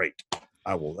 great.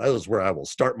 That is where I will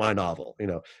start my novel, you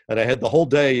know. And I had the whole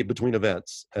day between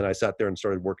events and I sat there and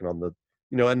started working on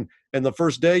and the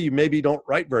first day you maybe don't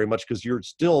write very much because you're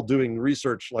still doing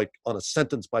research like on a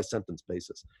sentence by sentence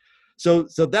basis. So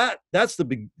that's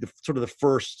the sort of the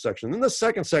first section. Then the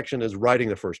second section is writing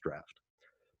the first draft.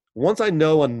 Once I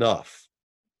know enough,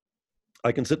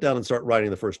 I can sit down and start writing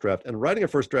the first draft. And writing a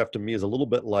first draft to me is a little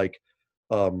bit like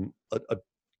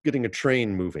getting a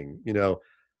train moving. You know,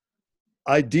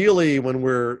 ideally when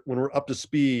we're up to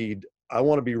speed, I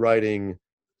want to be writing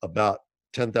about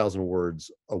 10,000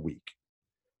 words a week.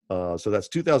 So that's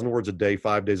 2,000 words a day,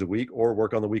 5 days a week, or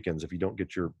work on the weekends if you don't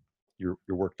get your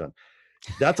work done.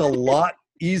 That's a lot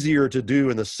easier to do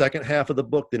in the second half of the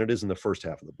book than it is in the first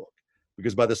half of the book,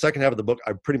 because by the second half of the book,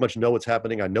 I pretty much know what's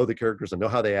happening. I know the characters, I know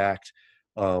how they act,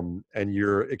 and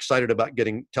you're excited about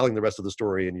telling the rest of the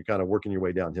story, and you're kind of working your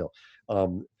way downhill.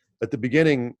 At the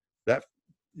beginning, that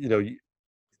the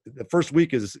first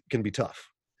week can be tough.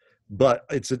 But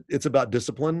it's about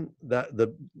discipline. That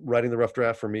the writing the rough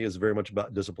draft for me is very much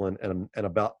about discipline and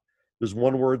about. There's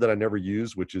one word that I never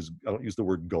use, which is I don't use the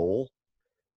word goal.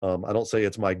 I don't say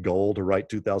it's my goal to write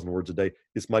 2,000 words a day.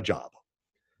 It's my job.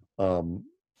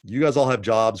 You guys all have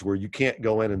jobs where you can't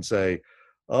go in and say,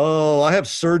 "Oh, I have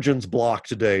surgeon's block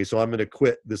today, so I'm going to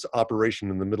quit this operation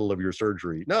in the middle of your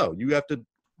surgery." No, you have to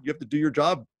do your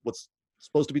job. What's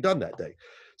supposed to be done that day.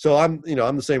 So I'm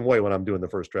the same way when I'm doing the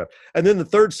first draft. And then the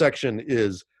third section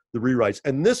is the rewrites.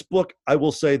 And this book, I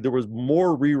will say there was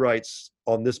more rewrites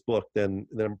on this book than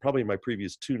probably my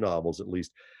previous 2 novels, at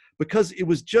least, because it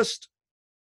was just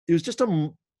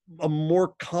a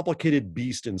more complicated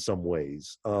beast in some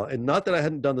ways. And not that I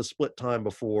hadn't done the split time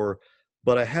before,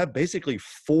 but I had basically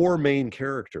 4 main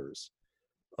characters.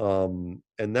 And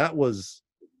that was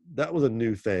a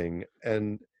new thing.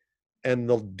 And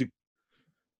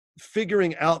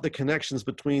figuring out the connections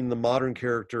between the modern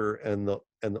character and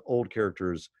the old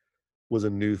characters was a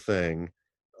new thing.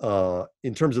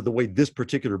 In terms of the way this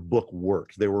particular book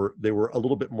worked, they were a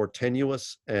little bit more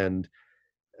tenuous, and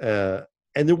there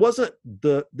wasn't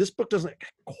this book doesn't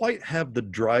quite have the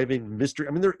driving mystery.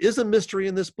 I mean, there is a mystery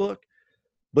in this book,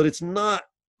 but it's not,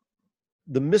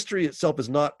 the mystery itself is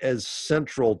not as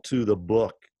central to the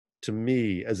book to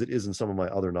me as it is in some of my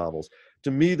other novels.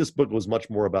 To me, this book was much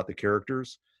more about the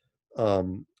characters.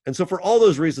 And so for all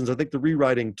those reasons, I think the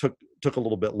rewriting took a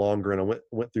little bit longer, and I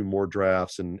went through more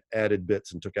drafts and added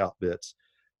bits and took out bits.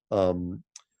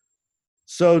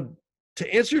 So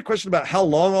to answer your question about how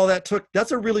long all that took,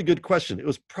 that's a really good question. It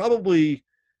was probably,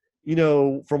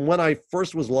 from when I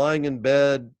first was lying in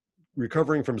bed,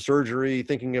 recovering from surgery,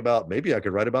 thinking about maybe I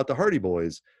could write about the Hardy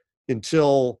Boys,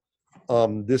 until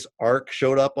this arc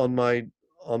showed up on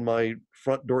my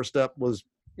front doorstep, was,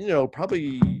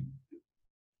 probably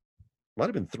might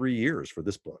have been 3 years for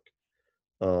this book,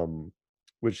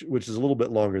 which is a little bit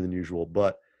longer than usual.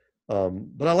 But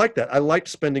I like that. I liked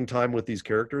spending time with these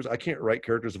characters. I can't write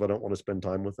characters if I don't want to spend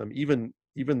time with them. Even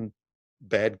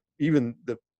the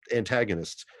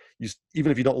antagonists.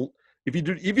 Even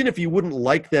if you wouldn't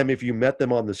like them if you met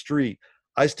them on the street,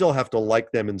 I still have to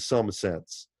like them in some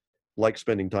sense, like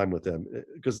spending time with them,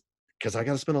 because I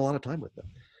got to spend a lot of time with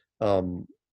them.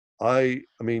 I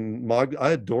mean,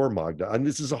 I adore Magda, and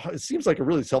it seems like a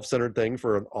really self-centered thing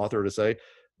for an author to say,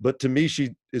 but to me,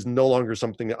 she is no longer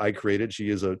something that I created. She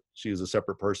is a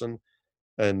separate person,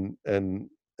 and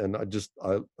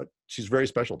she's very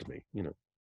special to me.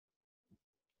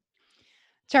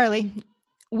 Charlie,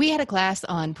 we had a class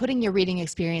on putting your reading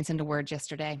experience into words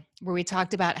yesterday, where we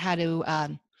talked about how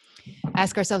to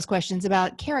ask ourselves questions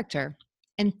about character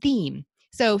and theme.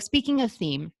 So speaking of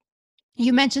theme,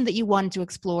 you mentioned that you wanted to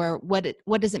explore what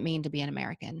does it mean to be an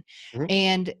American, Mm-hmm.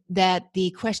 and that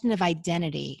the question of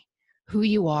identity, who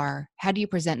you are, how do you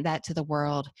present that to the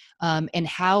world, and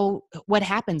what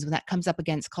happens when that comes up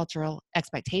against cultural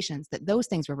expectations, that those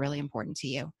things were really important to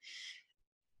you.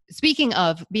 Speaking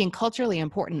of being culturally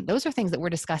important, those are things that we're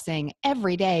discussing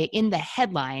every day in the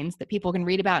headlines that people can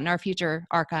read about in our future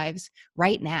archives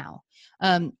right now.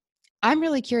 I'm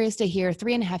really curious to hear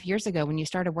 3.5 years ago, when you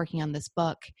started working on this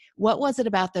book, what was it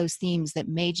about those themes that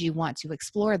made you want to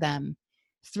explore them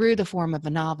through the form of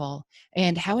a novel?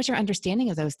 And how has your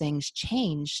understanding of those things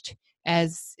changed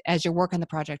as your work on the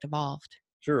project evolved?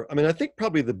 Sure. I mean, I think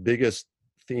probably the biggest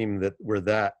theme where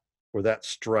that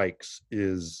strikes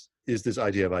is this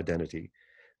idea of identity.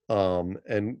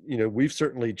 And we've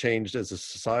certainly changed as a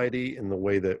society in the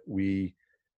way that we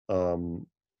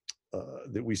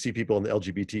see people in the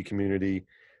LGBT community.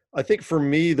 I think for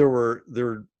me, there were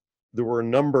a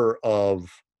number of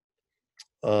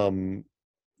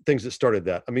things that started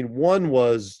that. I mean, one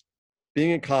was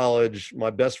being in college. My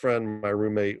best friend, my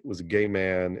roommate, was a gay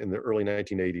man in the early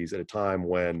 1980s, at a time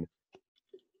when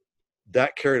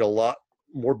that carried a lot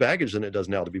more baggage than it does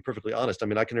now, to be perfectly honest. I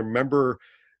mean, I can remember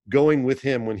going with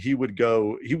him when he would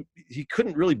go, he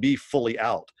couldn't really be fully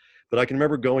out, but I can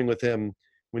remember going with him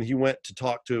when he went to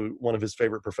talk to one of his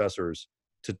favorite professors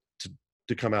to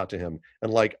come out to him.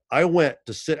 And like, I went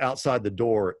to sit outside the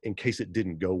door in case it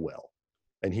didn't go well,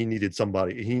 and he needed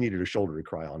a shoulder to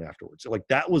cry on afterwards. Like,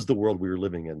 that was the world we were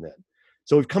living in then.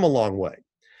 So we've come a long way.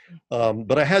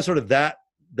 But I had sort of that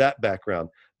background.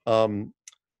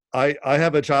 I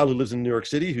have a child who lives in New York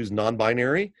City who's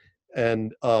non-binary,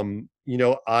 and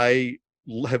I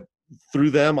have through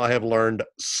them I have learned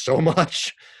so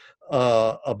much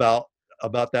about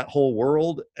that whole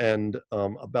world, and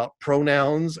about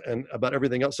pronouns and about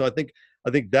everything else. So I think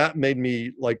that made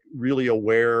me like really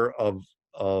aware of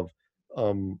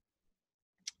um,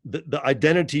 the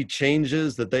identity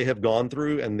changes that they have gone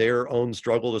through, and their own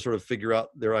struggle to sort of figure out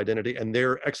their identity, and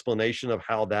their explanation of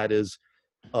how that is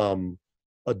um,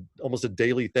 almost a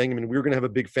daily thing. I mean, we were going to have a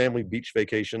big family beach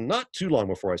vacation not too long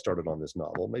before I started on this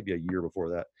novel, maybe a year before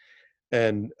that.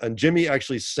 And Jimmy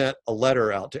actually sent a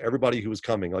letter out to everybody who was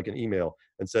coming, like an email,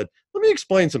 and said, "Let me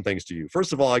explain some things to you.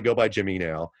 First of all, I go by Jimmy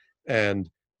now," and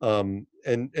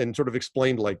and sort of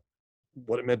explained like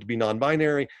what it meant to be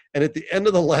non-binary. And at the end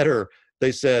of the letter,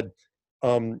 they said,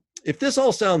 "If this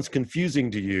all sounds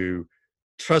confusing to you,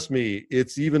 trust me,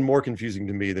 it's even more confusing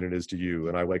to me than it is to you."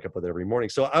 And I wake up with it every morning.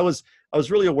 So I was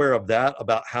really aware of that,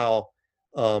 about how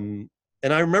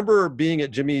and I remember being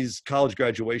at Jimmy's college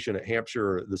graduation at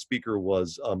Hampshire. The speaker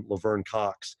was Laverne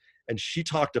Cox, and she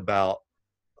talked about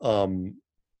um,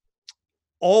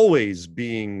 always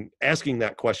asking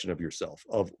that question of yourself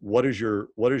of what is your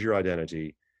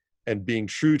identity, and being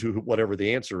true to whatever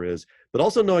the answer is, but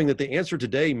also knowing that the answer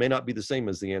today may not be the same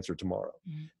as the answer tomorrow,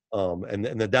 and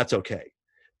that's okay.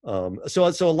 So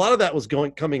a lot of that was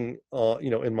coming,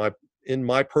 in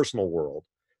my personal world,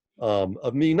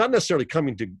 of me not necessarily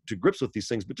coming to grips with these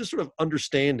things, but just sort of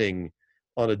understanding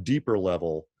on a deeper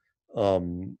level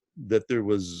that there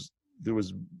was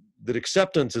that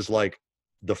acceptance is like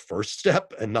the first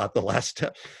step and not the last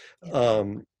step.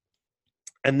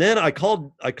 And then I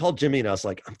called Jimmy, and I was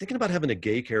like, I'm thinking about having a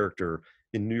gay character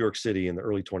in New York City in the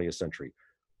early 20th century.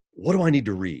 What do I need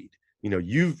to read?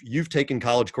 You've taken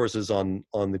college courses on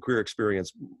the queer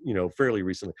experience, fairly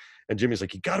recently. And Jimmy's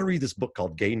like, you got to read this book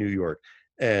called Gay New York.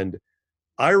 And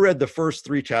I read the first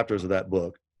 3 chapters of that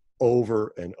book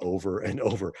over and over and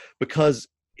over, because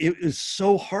it is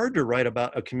so hard to write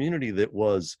about a community that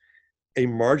was a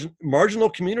marginal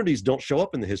communities don't show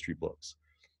up in the history books.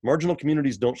 Marginal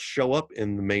communities don't show up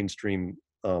in the mainstream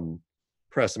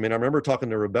press. I mean, I remember talking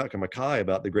to Rebecca Mackay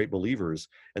about The Great Believers,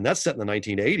 and that's set in the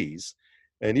 1980s.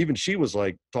 And even she was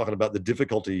like talking about the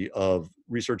difficulty of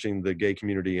researching the gay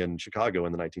community in Chicago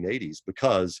in the 1980s,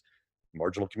 because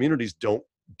marginal communities don't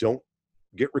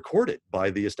get recorded by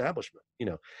the establishment,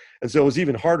 And so it was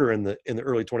even harder in the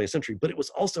early 20th century, but it was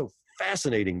also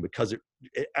fascinating because it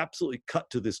absolutely cut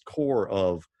to this core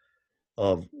of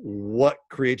what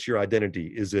creates your identity.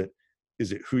 Is it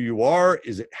who you are?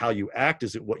 Is it how you act?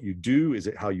 Is it what you do? Is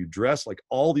it how you dress? Like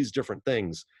all these different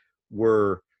things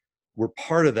were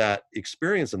part of that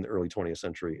experience in the early 20th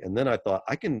century. And then I thought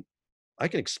I can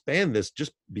expand this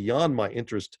just beyond my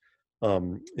interest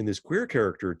in this queer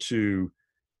character to,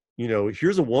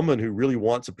 here's a woman who really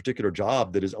wants a particular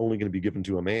job that is only going to be given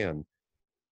to a man.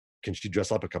 Can she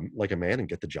dress up like a man and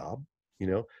get the job?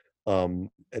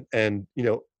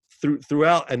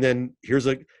 Throughout, and then here's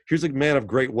a man of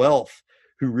great wealth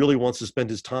who really wants to spend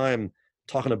his time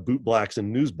talking to bootblacks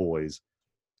and newsboys.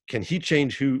 Can he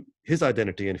change his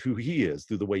identity and who he is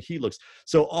through the way he looks?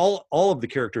 So all of the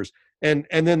characters, and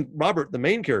then Robert, the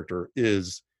main character,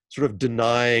 is sort of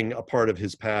denying a part of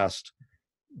his past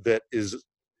that is,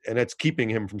 and it's keeping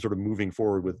him from sort of moving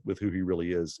forward with who he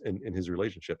really is in his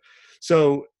relationship.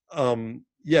 So to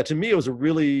me, it was a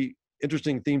really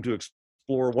interesting theme to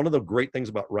explore. One of the great things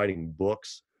about writing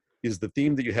books is the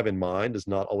theme that you have in mind is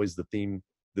not always the theme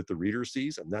that the reader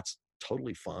sees, and that's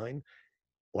totally fine.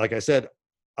 Like I said,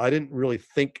 I didn't really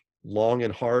think long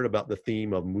and hard about the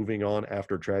theme of moving on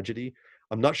after tragedy.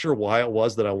 I'm not sure why it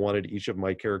was that I wanted each of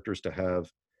my characters to have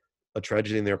a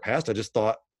tragedy in their past. I just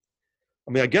thought,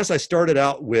 I guess I started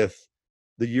out with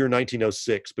the year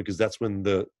 1906 because that's when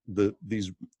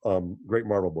these great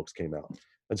Marvel books came out.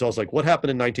 And so I was like, what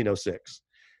happened in 1906?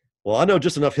 Well, I know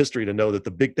just enough history to know that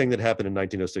the big thing that happened in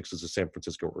 1906 was the San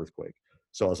Francisco earthquake.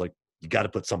 So I was like, you got to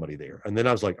put somebody there. And then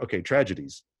I was like, okay,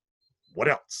 tragedies. What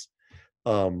else?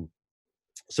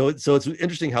 So it's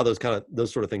interesting how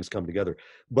those sort of things come together.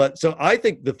 But so I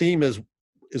think the theme is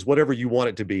whatever you want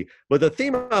it to be. But the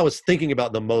theme I was thinking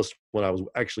about the most when I was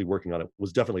actually working on it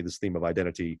was definitely this theme of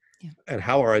identity, and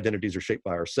how our identities are shaped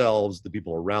by ourselves, the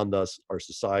people around us, our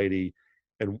society,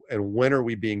 and when are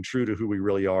we being true to who we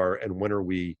really are, and when are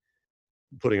we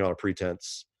putting on a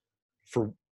pretense,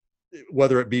 for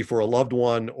whether it be for a loved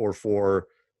one or for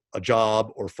a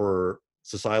job or for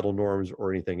societal norms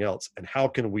or anything else. And how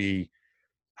can we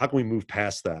move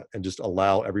past that and just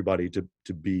allow everybody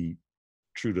to be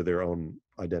true to their own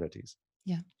identities?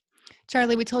 Yeah.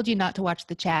 Charlie, we told you not to watch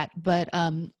the chat, but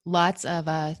lots of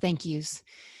thank yous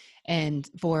and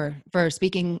for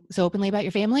speaking so openly about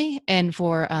your family and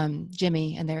for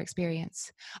Jimmy and their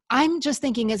experience. I'm just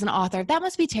thinking as an author, that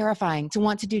must be terrifying to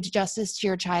want to do justice to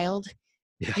your child,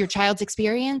 your child's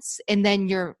experience, and then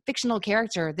your fictional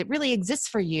character that really exists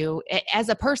for you as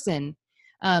a person,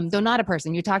 though not a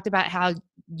person. You talked about how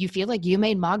you feel like you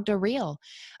made Magda real.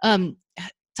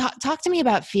 Talk to me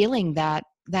about feeling that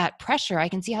pressure. I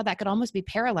can see how that could almost be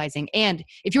paralyzing. And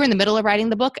if you're in the middle of writing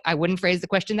the book, I wouldn't phrase the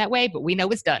question that way, but we know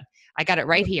it's done. I got it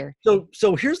right here.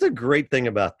 So here's the great thing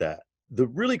about that. The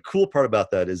really cool part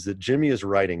about that is that Jimmy is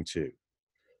writing too.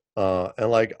 And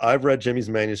like, I've read Jimmy's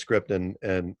manuscript and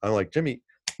I'm like, Jimmy,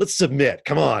 let's submit.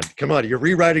 Come on. You're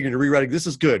rewriting and you're rewriting. This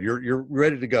is good. You're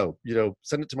ready to go.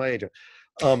 Send it to my agent.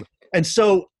 And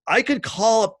so I could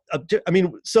call up,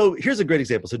 so here's a great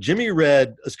example. So Jimmy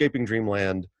read Escaping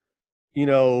Dreamland,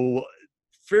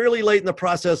 fairly late in the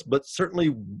process, but certainly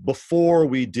before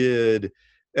we did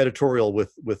editorial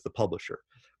with the publisher.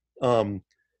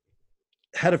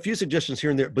 Had a few suggestions here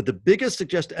and there, but the biggest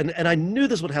suggestion, and I knew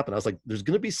this would happen. I was like, there's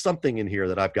going to be something in here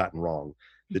that I've gotten wrong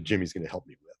that Jimmy's going to help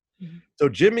me with. Mm-hmm. So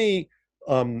Jimmy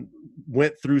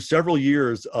went through several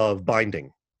years of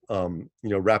binding,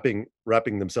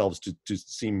 wrapping themselves to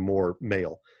seem more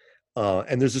male.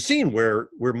 And there's a scene where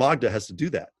Magda has to do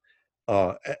that.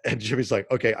 And Jimmy's like,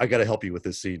 okay, I got to help you with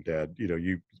this scene, Dad.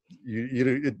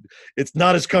 It's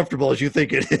not as comfortable as you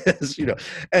think it is,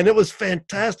 And it was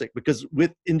fantastic because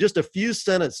in just a few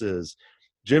sentences,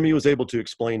 Jimmy was able to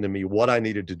explain to me what I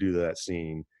needed to do to that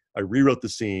scene. I rewrote the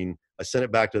scene. I sent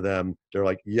it back to them. They're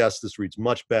like, yes, this reads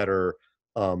much better.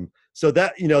 So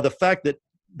that, the fact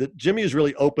that Jimmy is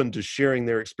really open to sharing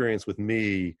their experience with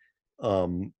me,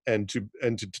 and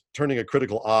to turning a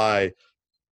critical eye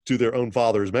to their own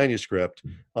father's manuscript.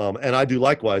 And I do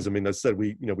likewise. I mean, I said,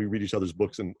 we read each other's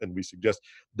books and we suggest.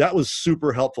 That was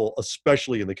super helpful,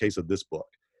 especially in the case of this book,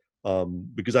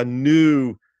 because I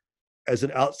knew as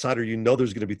an outsider,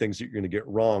 there's going to be things that you're going to get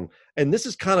wrong. And this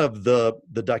is kind of the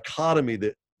dichotomy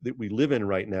that we live in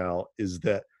right now, is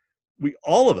that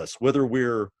all of us, whether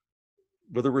we're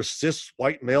cis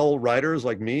white male writers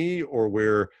like me, or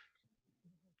we're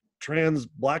trans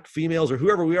Black females, or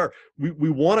whoever we are, we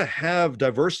want to have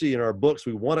diversity in our books.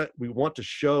 We want to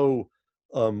show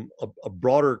a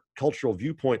broader cultural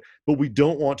viewpoint, but we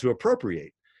don't want to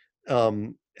appropriate.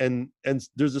 And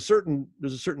there's a certain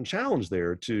challenge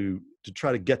there to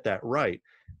try to get that right.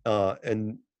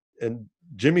 And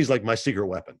Jimmy's like my secret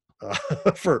weapon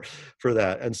for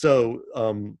that. And so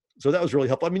that was really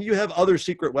helpful. I mean, you have other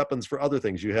secret weapons for other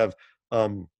things. You have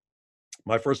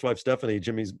my first wife, Stephanie,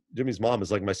 Jimmy's mom,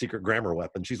 is like my secret grammar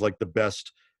weapon. She's like the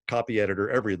best copy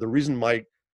editor ever. The reason my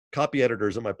copy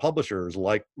editors and my publishers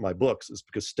like my books is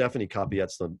because Stephanie copy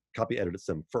edits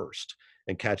them first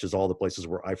and catches all the places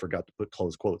where I forgot to put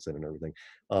closed quotes in and everything.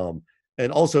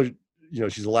 And also,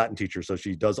 she's a Latin teacher, so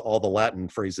she does all the Latin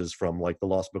phrases from like the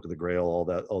Lost Book of the Grail,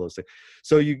 all those things.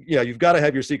 So you've got to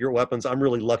have your secret weapons. I'm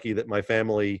really lucky that my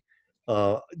family,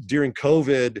 during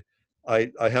COVID,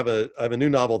 I have a new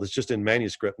novel that's just in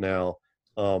manuscript now.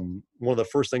 One of the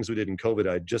first things we did in COVID,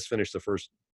 I just finished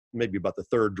maybe about the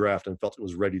third draft, and felt it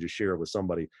was ready to share with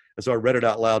somebody. And so I read it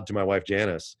out loud to my wife,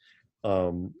 Janice.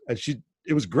 And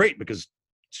it was great because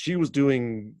she was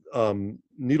doing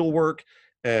needlework,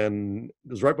 and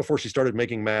it was right before she started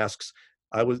making masks.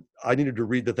 I needed to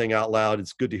read the thing out loud.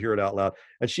 It's good to hear it out loud.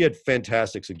 And she had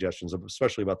fantastic suggestions,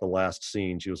 especially about the last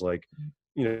scene. She was like,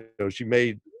 she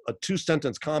made a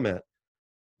 2-sentence comment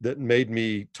that made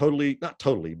me not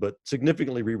totally, but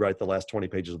significantly rewrite the last 20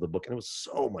 pages of the book. And it was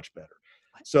so much better.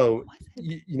 So,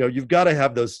 you've got to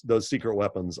have those secret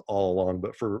weapons all along.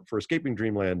 But for Escaping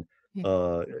Dreamland,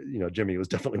 Jimmy was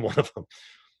definitely one of them.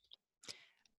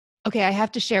 Okay, I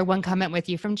have to share one comment with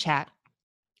you from chat.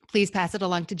 Please pass it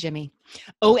along to Jimmy.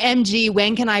 OMG,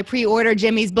 when can I pre-order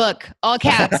Jimmy's book? All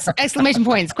caps, exclamation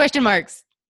points, question marks.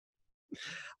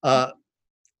 I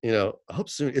hope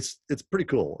soon. It's pretty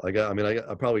cool. I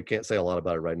probably can't say a lot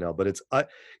about it right now, but I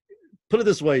put it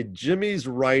this way: Jimmy's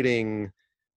writing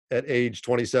at age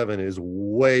 27 is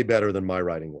way better than my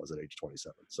writing was at age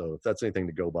 27. So if that's anything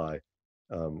to go by,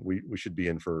 we should be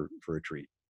in for a treat.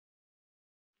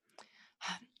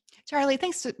 Charlie,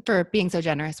 thanks for being so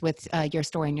generous with your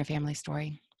story and your family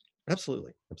story.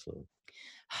 Absolutely.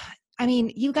 I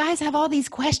mean, you guys have all these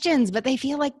questions, but they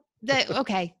feel like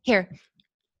okay, here.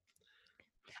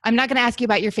 I'm not going to ask you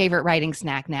about your favorite writing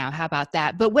snack now. How about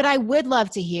that? But what I would love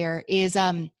to hear is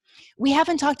we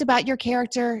haven't talked about your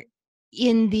character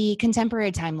in the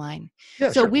contemporary timeline.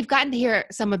 Yeah, so sure. We've gotten to hear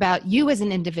some about you as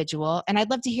an individual, and I'd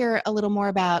love to hear a little more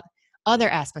about other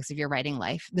aspects of your writing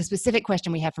life. The specific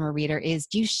question we have from a reader is,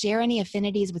 do you share any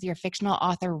affinities with your fictional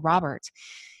author, Robert?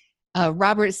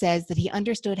 Robert says that he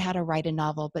understood how to write a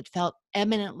novel, but felt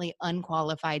eminently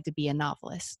unqualified to be a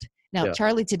novelist. Now, Yeah.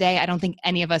 Charlie, today, I don't think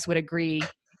any of us would agree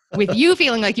with you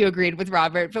feeling like you agreed with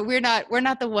Robert, but we're not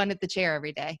the one at the chair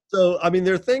every day. So, I mean,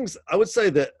 there are things I would say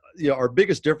that, our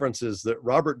biggest difference is that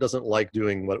Robert doesn't like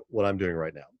doing what I'm doing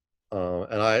right now.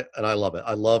 And I love it.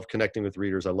 I love connecting with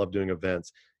readers. I love doing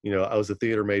events. I was a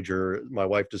theater major. My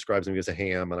wife describes me as a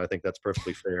ham, and I think that's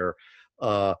perfectly fair.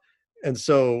 And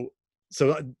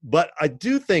but I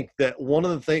do think that one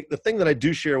of the thing that I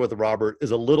do share with Robert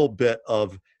is a little bit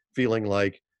of feeling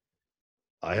like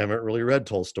I haven't really read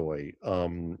Tolstoy. I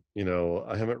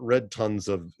haven't read tons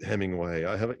of Hemingway.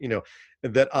 I haven't,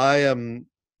 that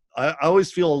I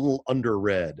always feel a little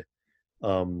underread.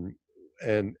 And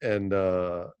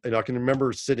I can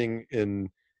remember sitting in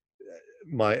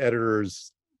my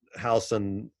editor's house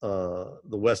in the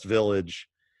West Village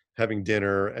having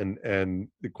dinner, and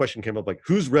the question came up like,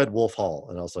 who's read Wolf Hall?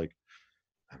 And I was like,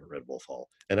 I haven't read Wolf Hall.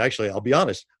 And actually, I'll be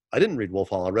honest, I didn't read Wolf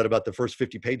Hall. I read about the first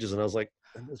 50 pages and I was like,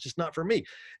 it's just not for me.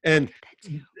 And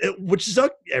which is,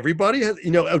 everybody has,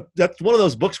 that's one of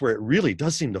those books where it really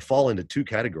does seem to fall into two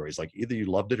categories. Like either you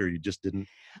loved it or you just didn't,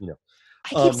 I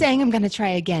keep saying I'm going to try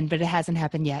again, but it hasn't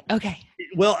happened yet. Okay.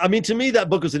 Well, I mean, to me, that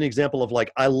book was an example of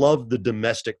like, I love the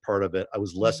domestic part of it. I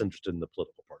was less interested in the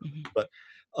political part of it. But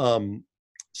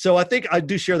so I think I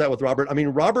do share that with Robert. I mean,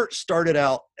 Robert started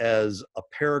out as a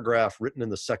paragraph written in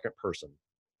the second person,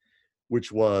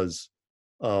 which was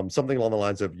something along the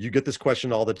lines of, you get this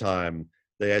question all the time.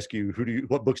 They ask you,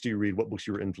 what books do you read? What books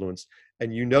you were influenced?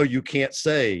 And you can't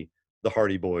say the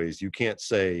Hardy Boys. You can't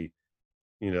say,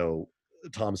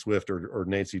 Tom Swift or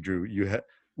Nancy Drew.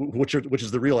 Which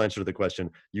is the real answer to the question.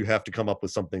 You have to come up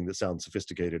with something that sounds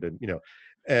sophisticated,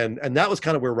 and that was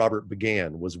kind of where Robert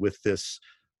began, was with this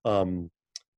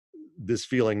this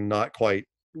feeling not quite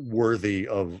worthy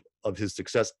of his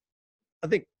success. I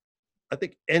think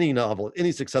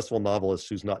any successful novelist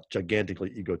who's not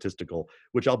gigantically egotistical,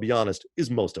 which I'll be honest,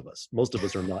 is most of us. Most of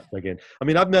us are not gigantic. I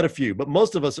mean, I've met a few, but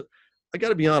most of us, I got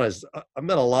to be honest, I've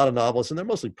met a lot of novelists, and they're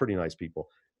mostly pretty nice people.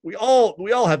 We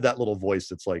all have that little voice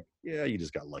that's like, yeah, you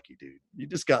just got lucky, dude. You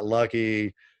just got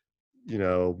lucky,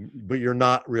 but you're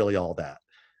not really all that.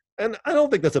 And I don't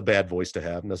think that's a bad voice to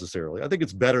have necessarily. I think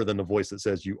it's better than the voice that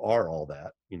says you are all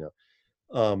that,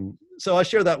 So I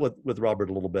share that with Robert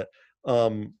a little bit.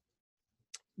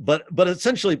 But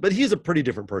essentially, he's a pretty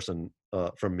different person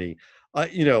from me.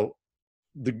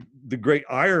 The great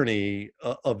irony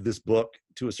of this book,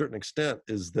 to a certain extent,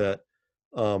 is that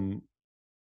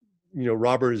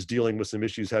Robert is dealing with some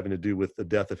issues having to do with the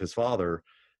death of his father.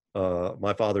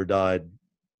 My father died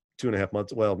 2.5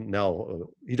 months. Well, now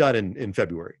he died in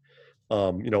February.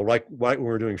 Right when we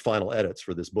were doing final edits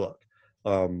for this book.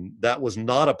 That was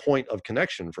not a point of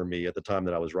connection for me at the time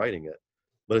that I was writing it,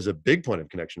 but is a big point of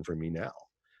connection for me now.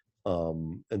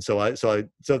 And so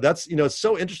that's, it's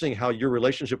so interesting how your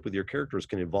relationship with your characters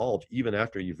can evolve even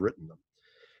after you've written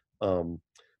them.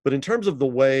 But in terms of the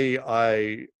way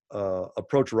I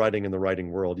approach writing in the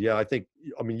writing world, yeah,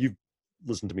 I mean, you've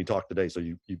listened to me talk today, so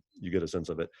you get a sense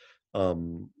of it.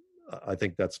 I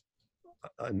think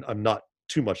I'm not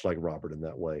too much like Robert in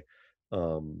that way.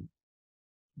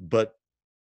 But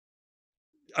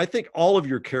I think all of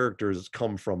your characters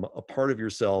come from a part of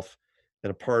yourself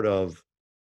and a part of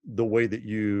the way that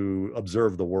you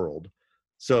observe the world.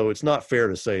 So it's not fair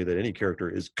to say that any character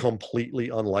is completely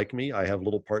unlike me. I have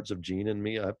little parts of Gene in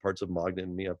me. I have parts of Magda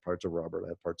in me. I have parts of Robert. I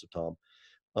have parts of Tom.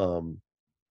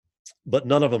 But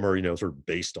none of them are, sort of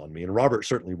based on me. And Robert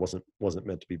certainly wasn't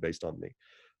meant to be based on me.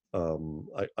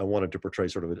 I wanted to portray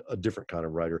sort of a different kind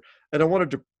of writer. And I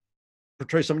wanted to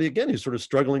portray somebody, again, who's sort of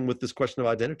struggling with this question of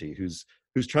identity, who's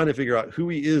trying to figure out who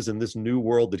he is in this new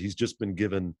world that he's just been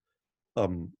given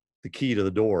the key to the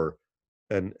door,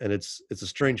 and it's a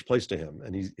strange place to him,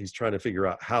 and he's trying to figure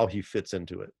out how he fits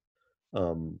into it.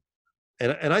 And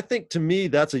I think, to me,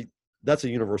 that's a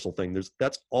universal thing.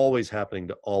 That's always happening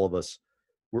to all of us.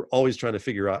 We're always trying to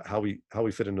figure out how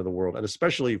we fit into the world, and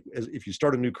especially if you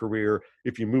start a new career,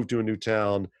 if you move to a new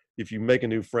town, if you make a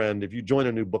new friend, if you join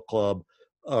a new book club,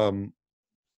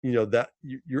 that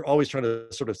you're always trying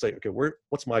to sort of say, okay,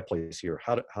 what's my place here?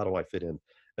 How do I fit in?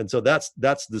 And so that's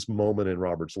this moment in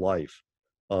Robert's life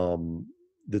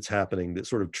that's happening, that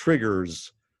sort of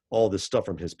triggers all this stuff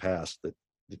from his past that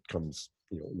comes,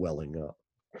 welling up.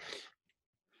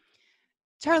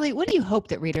 Charlie, what do you hope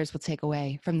that readers will take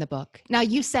away from the book? Now,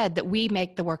 you said that we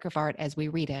make the work of art as we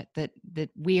read it, that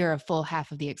we are a full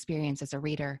half of the experience as a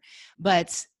reader.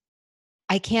 But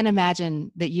I can't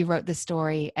imagine that you wrote this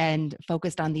story and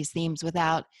focused on these themes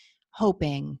without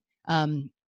hoping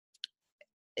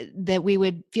that we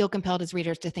would feel compelled as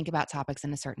readers to think about topics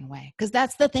in a certain way. Because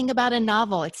that's the thing about a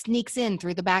novel. It sneaks in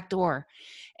through the back door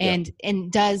and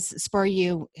does spur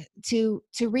you to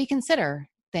reconsider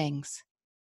things.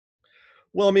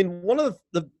 Well, I mean, one of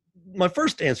my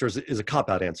first answer is a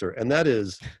cop-out answer, and that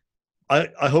is,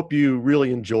 I hope you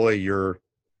really enjoy your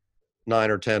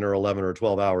 9 or 10 or 11 or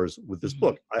 12 hours with this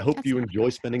book. I hope you enjoy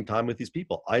spending time with these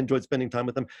people. I enjoyed spending time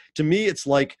with them. To me, it's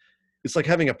like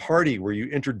having a party where you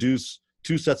introduce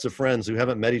two sets of friends who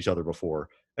haven't met each other before,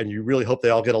 and you really hope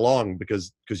they all get along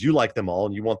because you like them all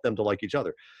and you want them to like each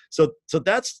other. So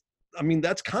that's, I mean,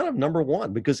 that's kind of number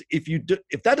one, because if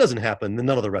that doesn't happen, then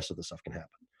none of the rest of the stuff can happen.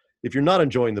 If you're not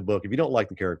enjoying the book, if you don't like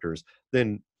the characters,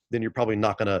 then you're probably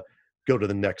not going to go to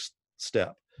the next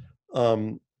step.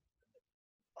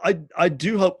 I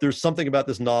do hope there's something about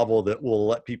this novel that will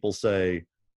let people say,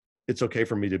 it's okay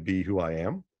for me to be who I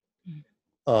am.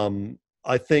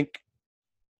 I think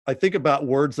about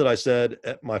words that I said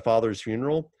at my father's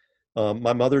funeral.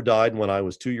 My mother died when I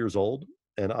was 2 years old,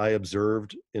 and I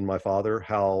observed in my father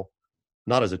how,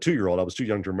 not as a 2-year-old, I was too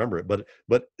young to remember it, but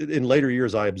in later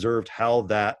years, I observed how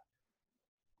that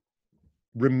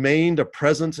remained a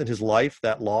presence in his life,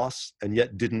 that loss, and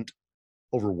yet didn't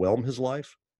overwhelm his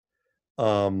life.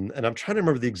 And I'm trying to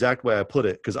remember the exact way I put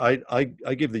it, because I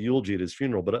gave the eulogy at his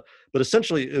funeral, but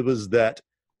essentially it was that,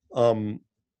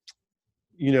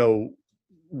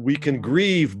 we can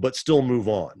grieve but still move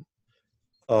on.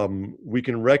 We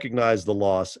can recognize the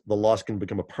loss. The loss can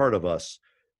become a part of us,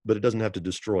 but it doesn't have to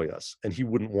destroy us, and he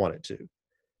wouldn't want it to.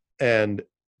 And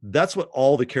that's what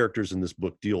all the characters in this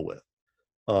book deal with.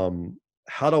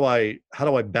 How do I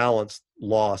balance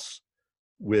loss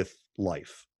with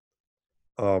life?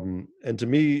 And to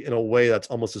me, in a way, that's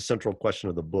almost a central question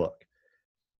of the book.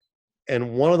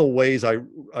 And one of the ways I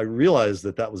realized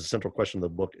that was a central question of the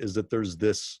book is that there's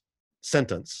this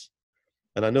sentence,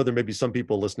 and I know there may be some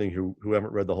people listening who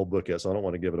haven't read the whole book yet, so I don't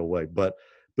want to give it away, but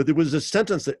there was a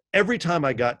sentence that every time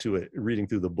I got to it, reading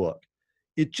through the book,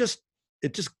 it just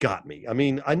got me. I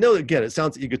mean, I know, again, it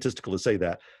sounds egotistical to say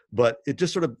that, but it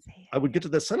just sort of, I would get to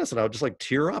that sentence and I would just like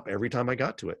tear up every time I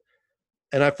got to it.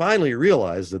 And I finally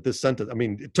realized that this sentence, I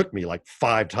mean, it took me like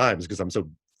 5 times because I'm so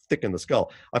thick in the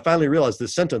skull. I finally realized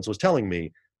this sentence was telling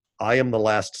me, I am the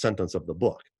last sentence of the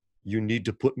book. You need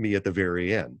to put me at the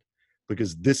very end,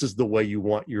 because this is the way you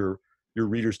want your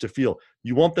readers to feel.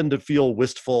 You want them to feel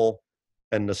wistful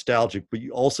and nostalgic, but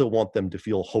you also want them to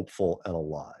feel hopeful and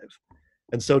alive.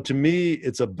 And so to me,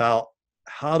 it's about,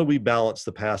 how do we balance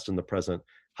the past and the present?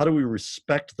 How do we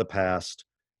respect the past?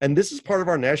 And this is part of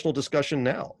our national discussion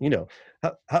now.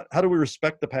 How do we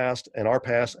respect the past and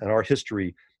our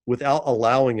history without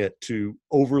allowing it to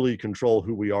overly control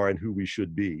who we are and who we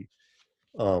should be?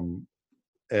 And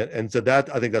so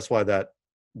that, I think that's why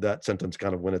that sentence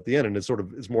kind of went at the end, and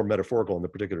it's more metaphorical in the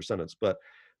particular sentence.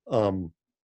 So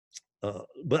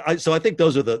I think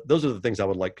those are the things I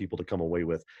would like people to come away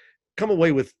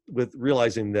with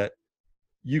realizing that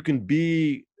you can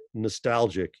be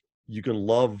nostalgic, you can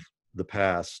love the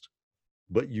past,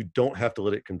 but you don't have to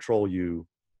let it control you.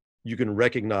 You can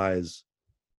recognize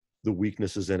the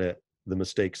weaknesses in it, the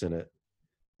mistakes in it.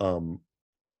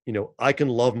 I can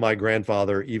love my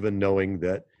grandfather even knowing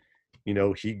that,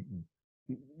 he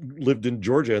lived in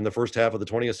Georgia in the first half of the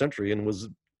 20th century and was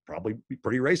probably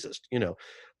pretty racist.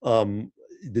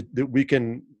 That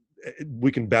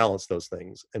we can balance those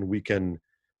things, and we can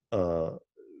do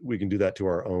that to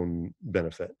our own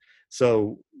benefit.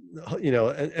 So,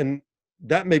 and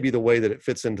that may be the way that it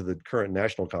fits into the current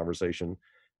national conversation.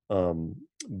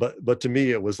 But to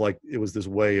me, it was this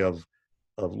way of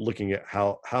looking at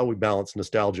how we balance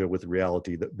nostalgia with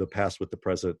reality, the past with the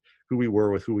present, who we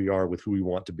were with who we are with who we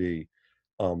want to be.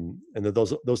 And that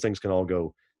those things can all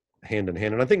go hand in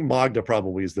hand. And I think Magda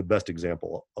probably is the best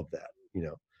example of that,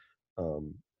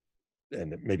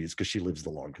 and maybe it's because she lives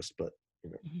the longest, but.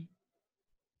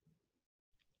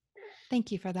 Thank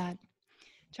you for that.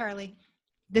 Charlie,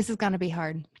 this is going to be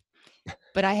hard,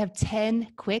 but I have 10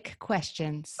 quick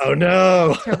questions. Oh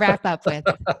no! To wrap up with.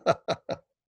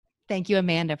 Thank you,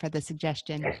 Amanda, for the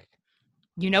suggestion.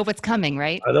 You know what's coming,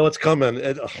 right? I know it's coming.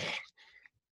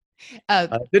 I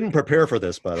didn't prepare for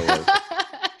this, by the way.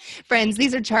 Friends,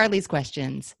 these are Charlie's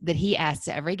questions that he asks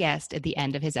every guest at the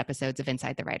end of his episodes of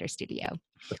Inside the Writer Studio.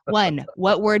 1,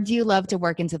 what word do you love to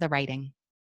work into the writing?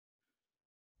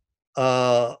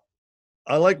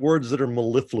 I like words that are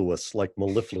mellifluous, like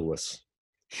mellifluous.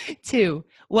 2,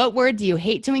 what word do you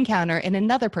hate to encounter in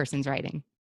another person's writing?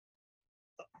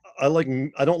 I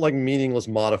don't like meaningless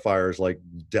modifiers like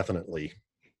definitely.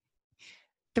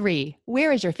 3,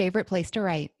 where is your favorite place to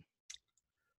write?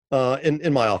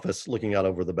 In my office, looking out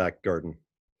over the back garden.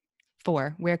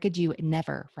 4, where could you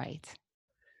never write?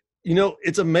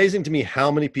 It's amazing to me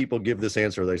how many people give this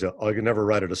answer. They say, "Oh, I can never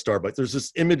write at a Starbucks." There's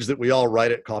this image that we all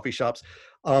write at coffee shops.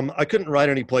 I couldn't write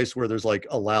any place where there's like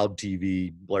a loud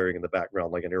TV blaring in the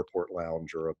background, like an airport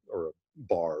lounge or a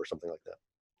bar or something like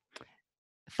that.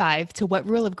 5, to what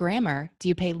rule of grammar do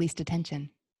you pay least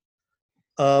attention?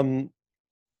 Um,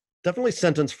 Definitely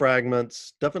sentence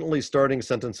fragments. Definitely starting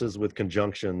sentences with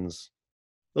conjunctions.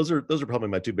 Those are probably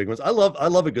my two big ones. I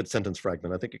love a good sentence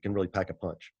fragment. I think it can really pack a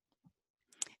punch.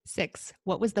 6,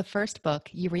 what was the first book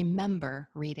you remember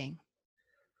reading?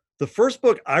 The first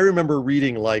book I remember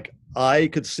reading, like I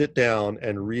could sit down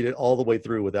and read it all the way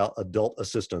through without adult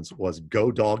assistance, was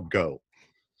Go Dog Go.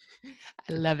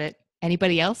 I love it.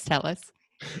 Anybody else? Tell us.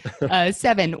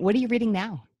 7, what are you reading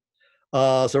now?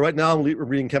 So right now I'm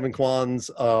reading Kevin Kwan's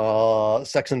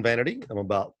Sex and Vanity. I'm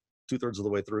about 2/3 of the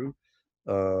way through.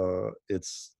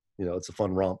 It's a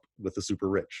fun romp with the super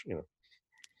rich.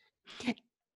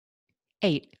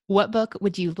 8, what book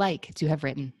would you like to have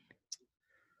written?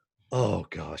 Oh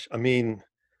gosh, I mean,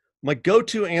 my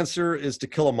go-to answer is To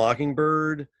Kill a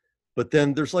Mockingbird, but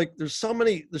then there's so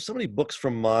many books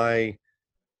from my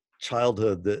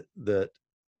childhood that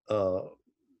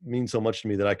mean so much to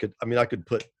me that I could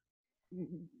put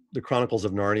the Chronicles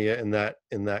of Narnia in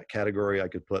that category. I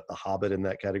could put The Hobbit in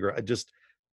that category.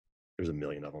 There's a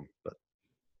million of them, but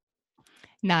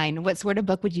 9, what sort of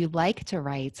book would you like to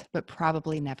write but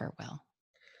probably never will?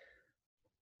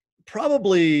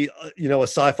 probably a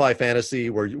sci-fi fantasy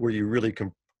where you really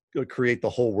create the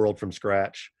whole world from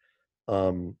scratch.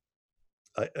 Um,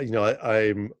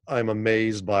 I'm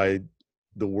amazed by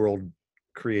the world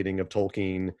creating of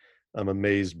Tolkien. I'm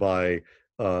amazed by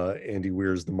Andy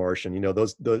Weir's The Martian. I know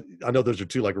those are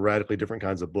two like radically different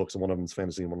kinds of books, and one of them's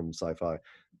fantasy and one of them's sci-fi.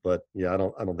 But yeah, I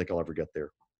don't think I'll ever get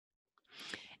there.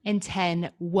 And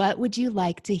 10, what would you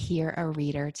like to hear a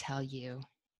reader tell you?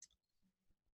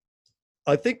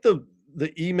 I think the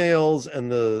emails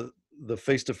and the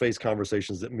face-to-face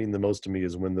conversations that mean the most to me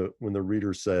is when the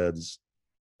reader says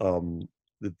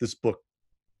that this book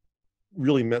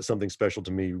really meant something special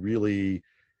to me, really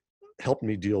helped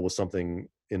me deal with something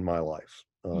in my life.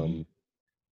 Mhm.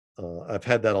 I've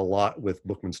had that a lot with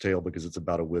Bookman's Tale because it's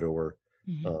about a widower.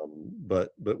 Mhm.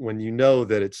 But when you know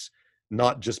that it's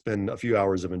not just been a few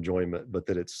hours of enjoyment, but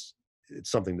that it's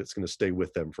something that's going to stay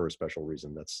with them for a special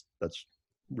reason, that's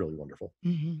really wonderful.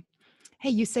 Mhm. Hey,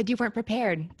 you said you weren't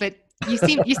prepared, but you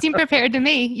seem prepared to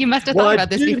me. You must have Well, thought I about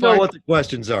this do know before. what the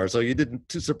questions are, so you didn't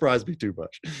surprise me too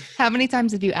much. How many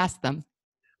times have you asked them?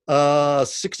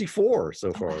 64 so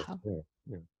Oh, far. wow. Yeah,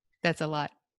 yeah. That's a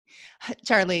lot.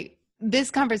 Charlie,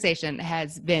 this conversation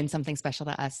has been something special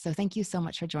to us. So thank you so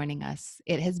much for joining us.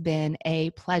 It has been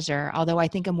a pleasure, although I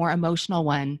think a more emotional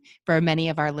one for many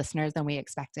of our listeners than we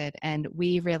expected. And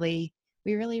we really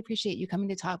appreciate you coming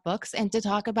to talk books and to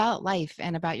talk about life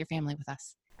and about your family with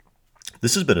us.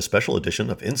 This has been a special edition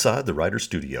of Inside the Writer's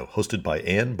Studio, hosted by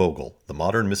Anne Bogle, the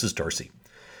modern Mrs. Darcy.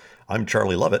 I'm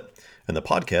Charlie Lovett, and the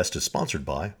podcast is sponsored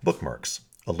by Bookmarks,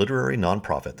 a literary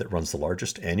nonprofit that runs the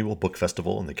largest annual book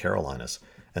festival in the Carolinas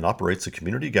and operates a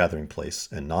community gathering place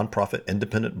and nonprofit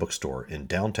independent bookstore in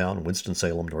downtown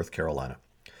Winston-Salem, North Carolina.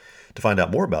 To find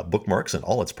out more about Bookmarks and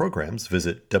all its programs,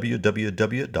 visit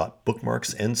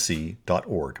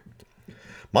www.bookmarksnc.org.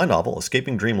 My novel,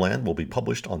 Escaping Dreamland, will be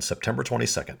published on September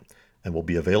 22nd and will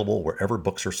be available wherever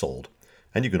books are sold.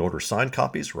 And you can order signed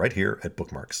copies right here at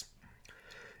Bookmarks.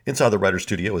 Inside the Writer's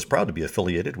Studio is proud to be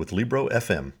affiliated with Libro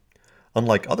FM.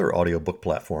 Unlike other audiobook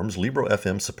platforms, Libro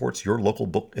FM supports your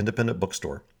local independent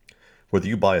bookstore. Whether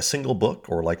you buy a single book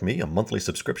or, like me, a monthly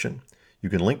subscription, you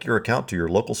can link your account to your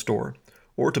local store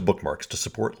or to Bookmarks to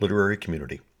support literary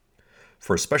community.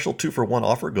 For a special 2-for-1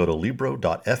 offer, go to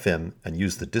Libro.fm and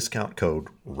use the discount code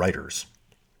WRITERS.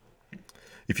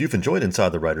 If you've enjoyed Inside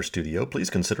the Writer's Studio, please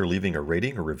consider leaving a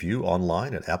rating or review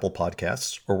online at Apple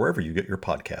Podcasts or wherever you get your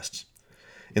podcasts.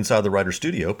 Inside the Writer's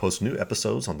Studio posts new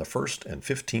episodes on the 1st and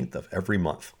 15th of every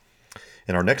month.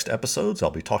 In our next episodes,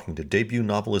 I'll be talking to debut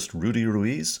novelist Rudy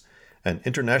Ruiz and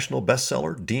international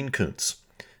bestseller Dean Koontz.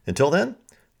 Until then,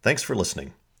 thanks for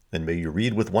listening, and may you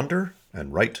read with wonder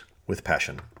and write with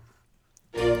passion.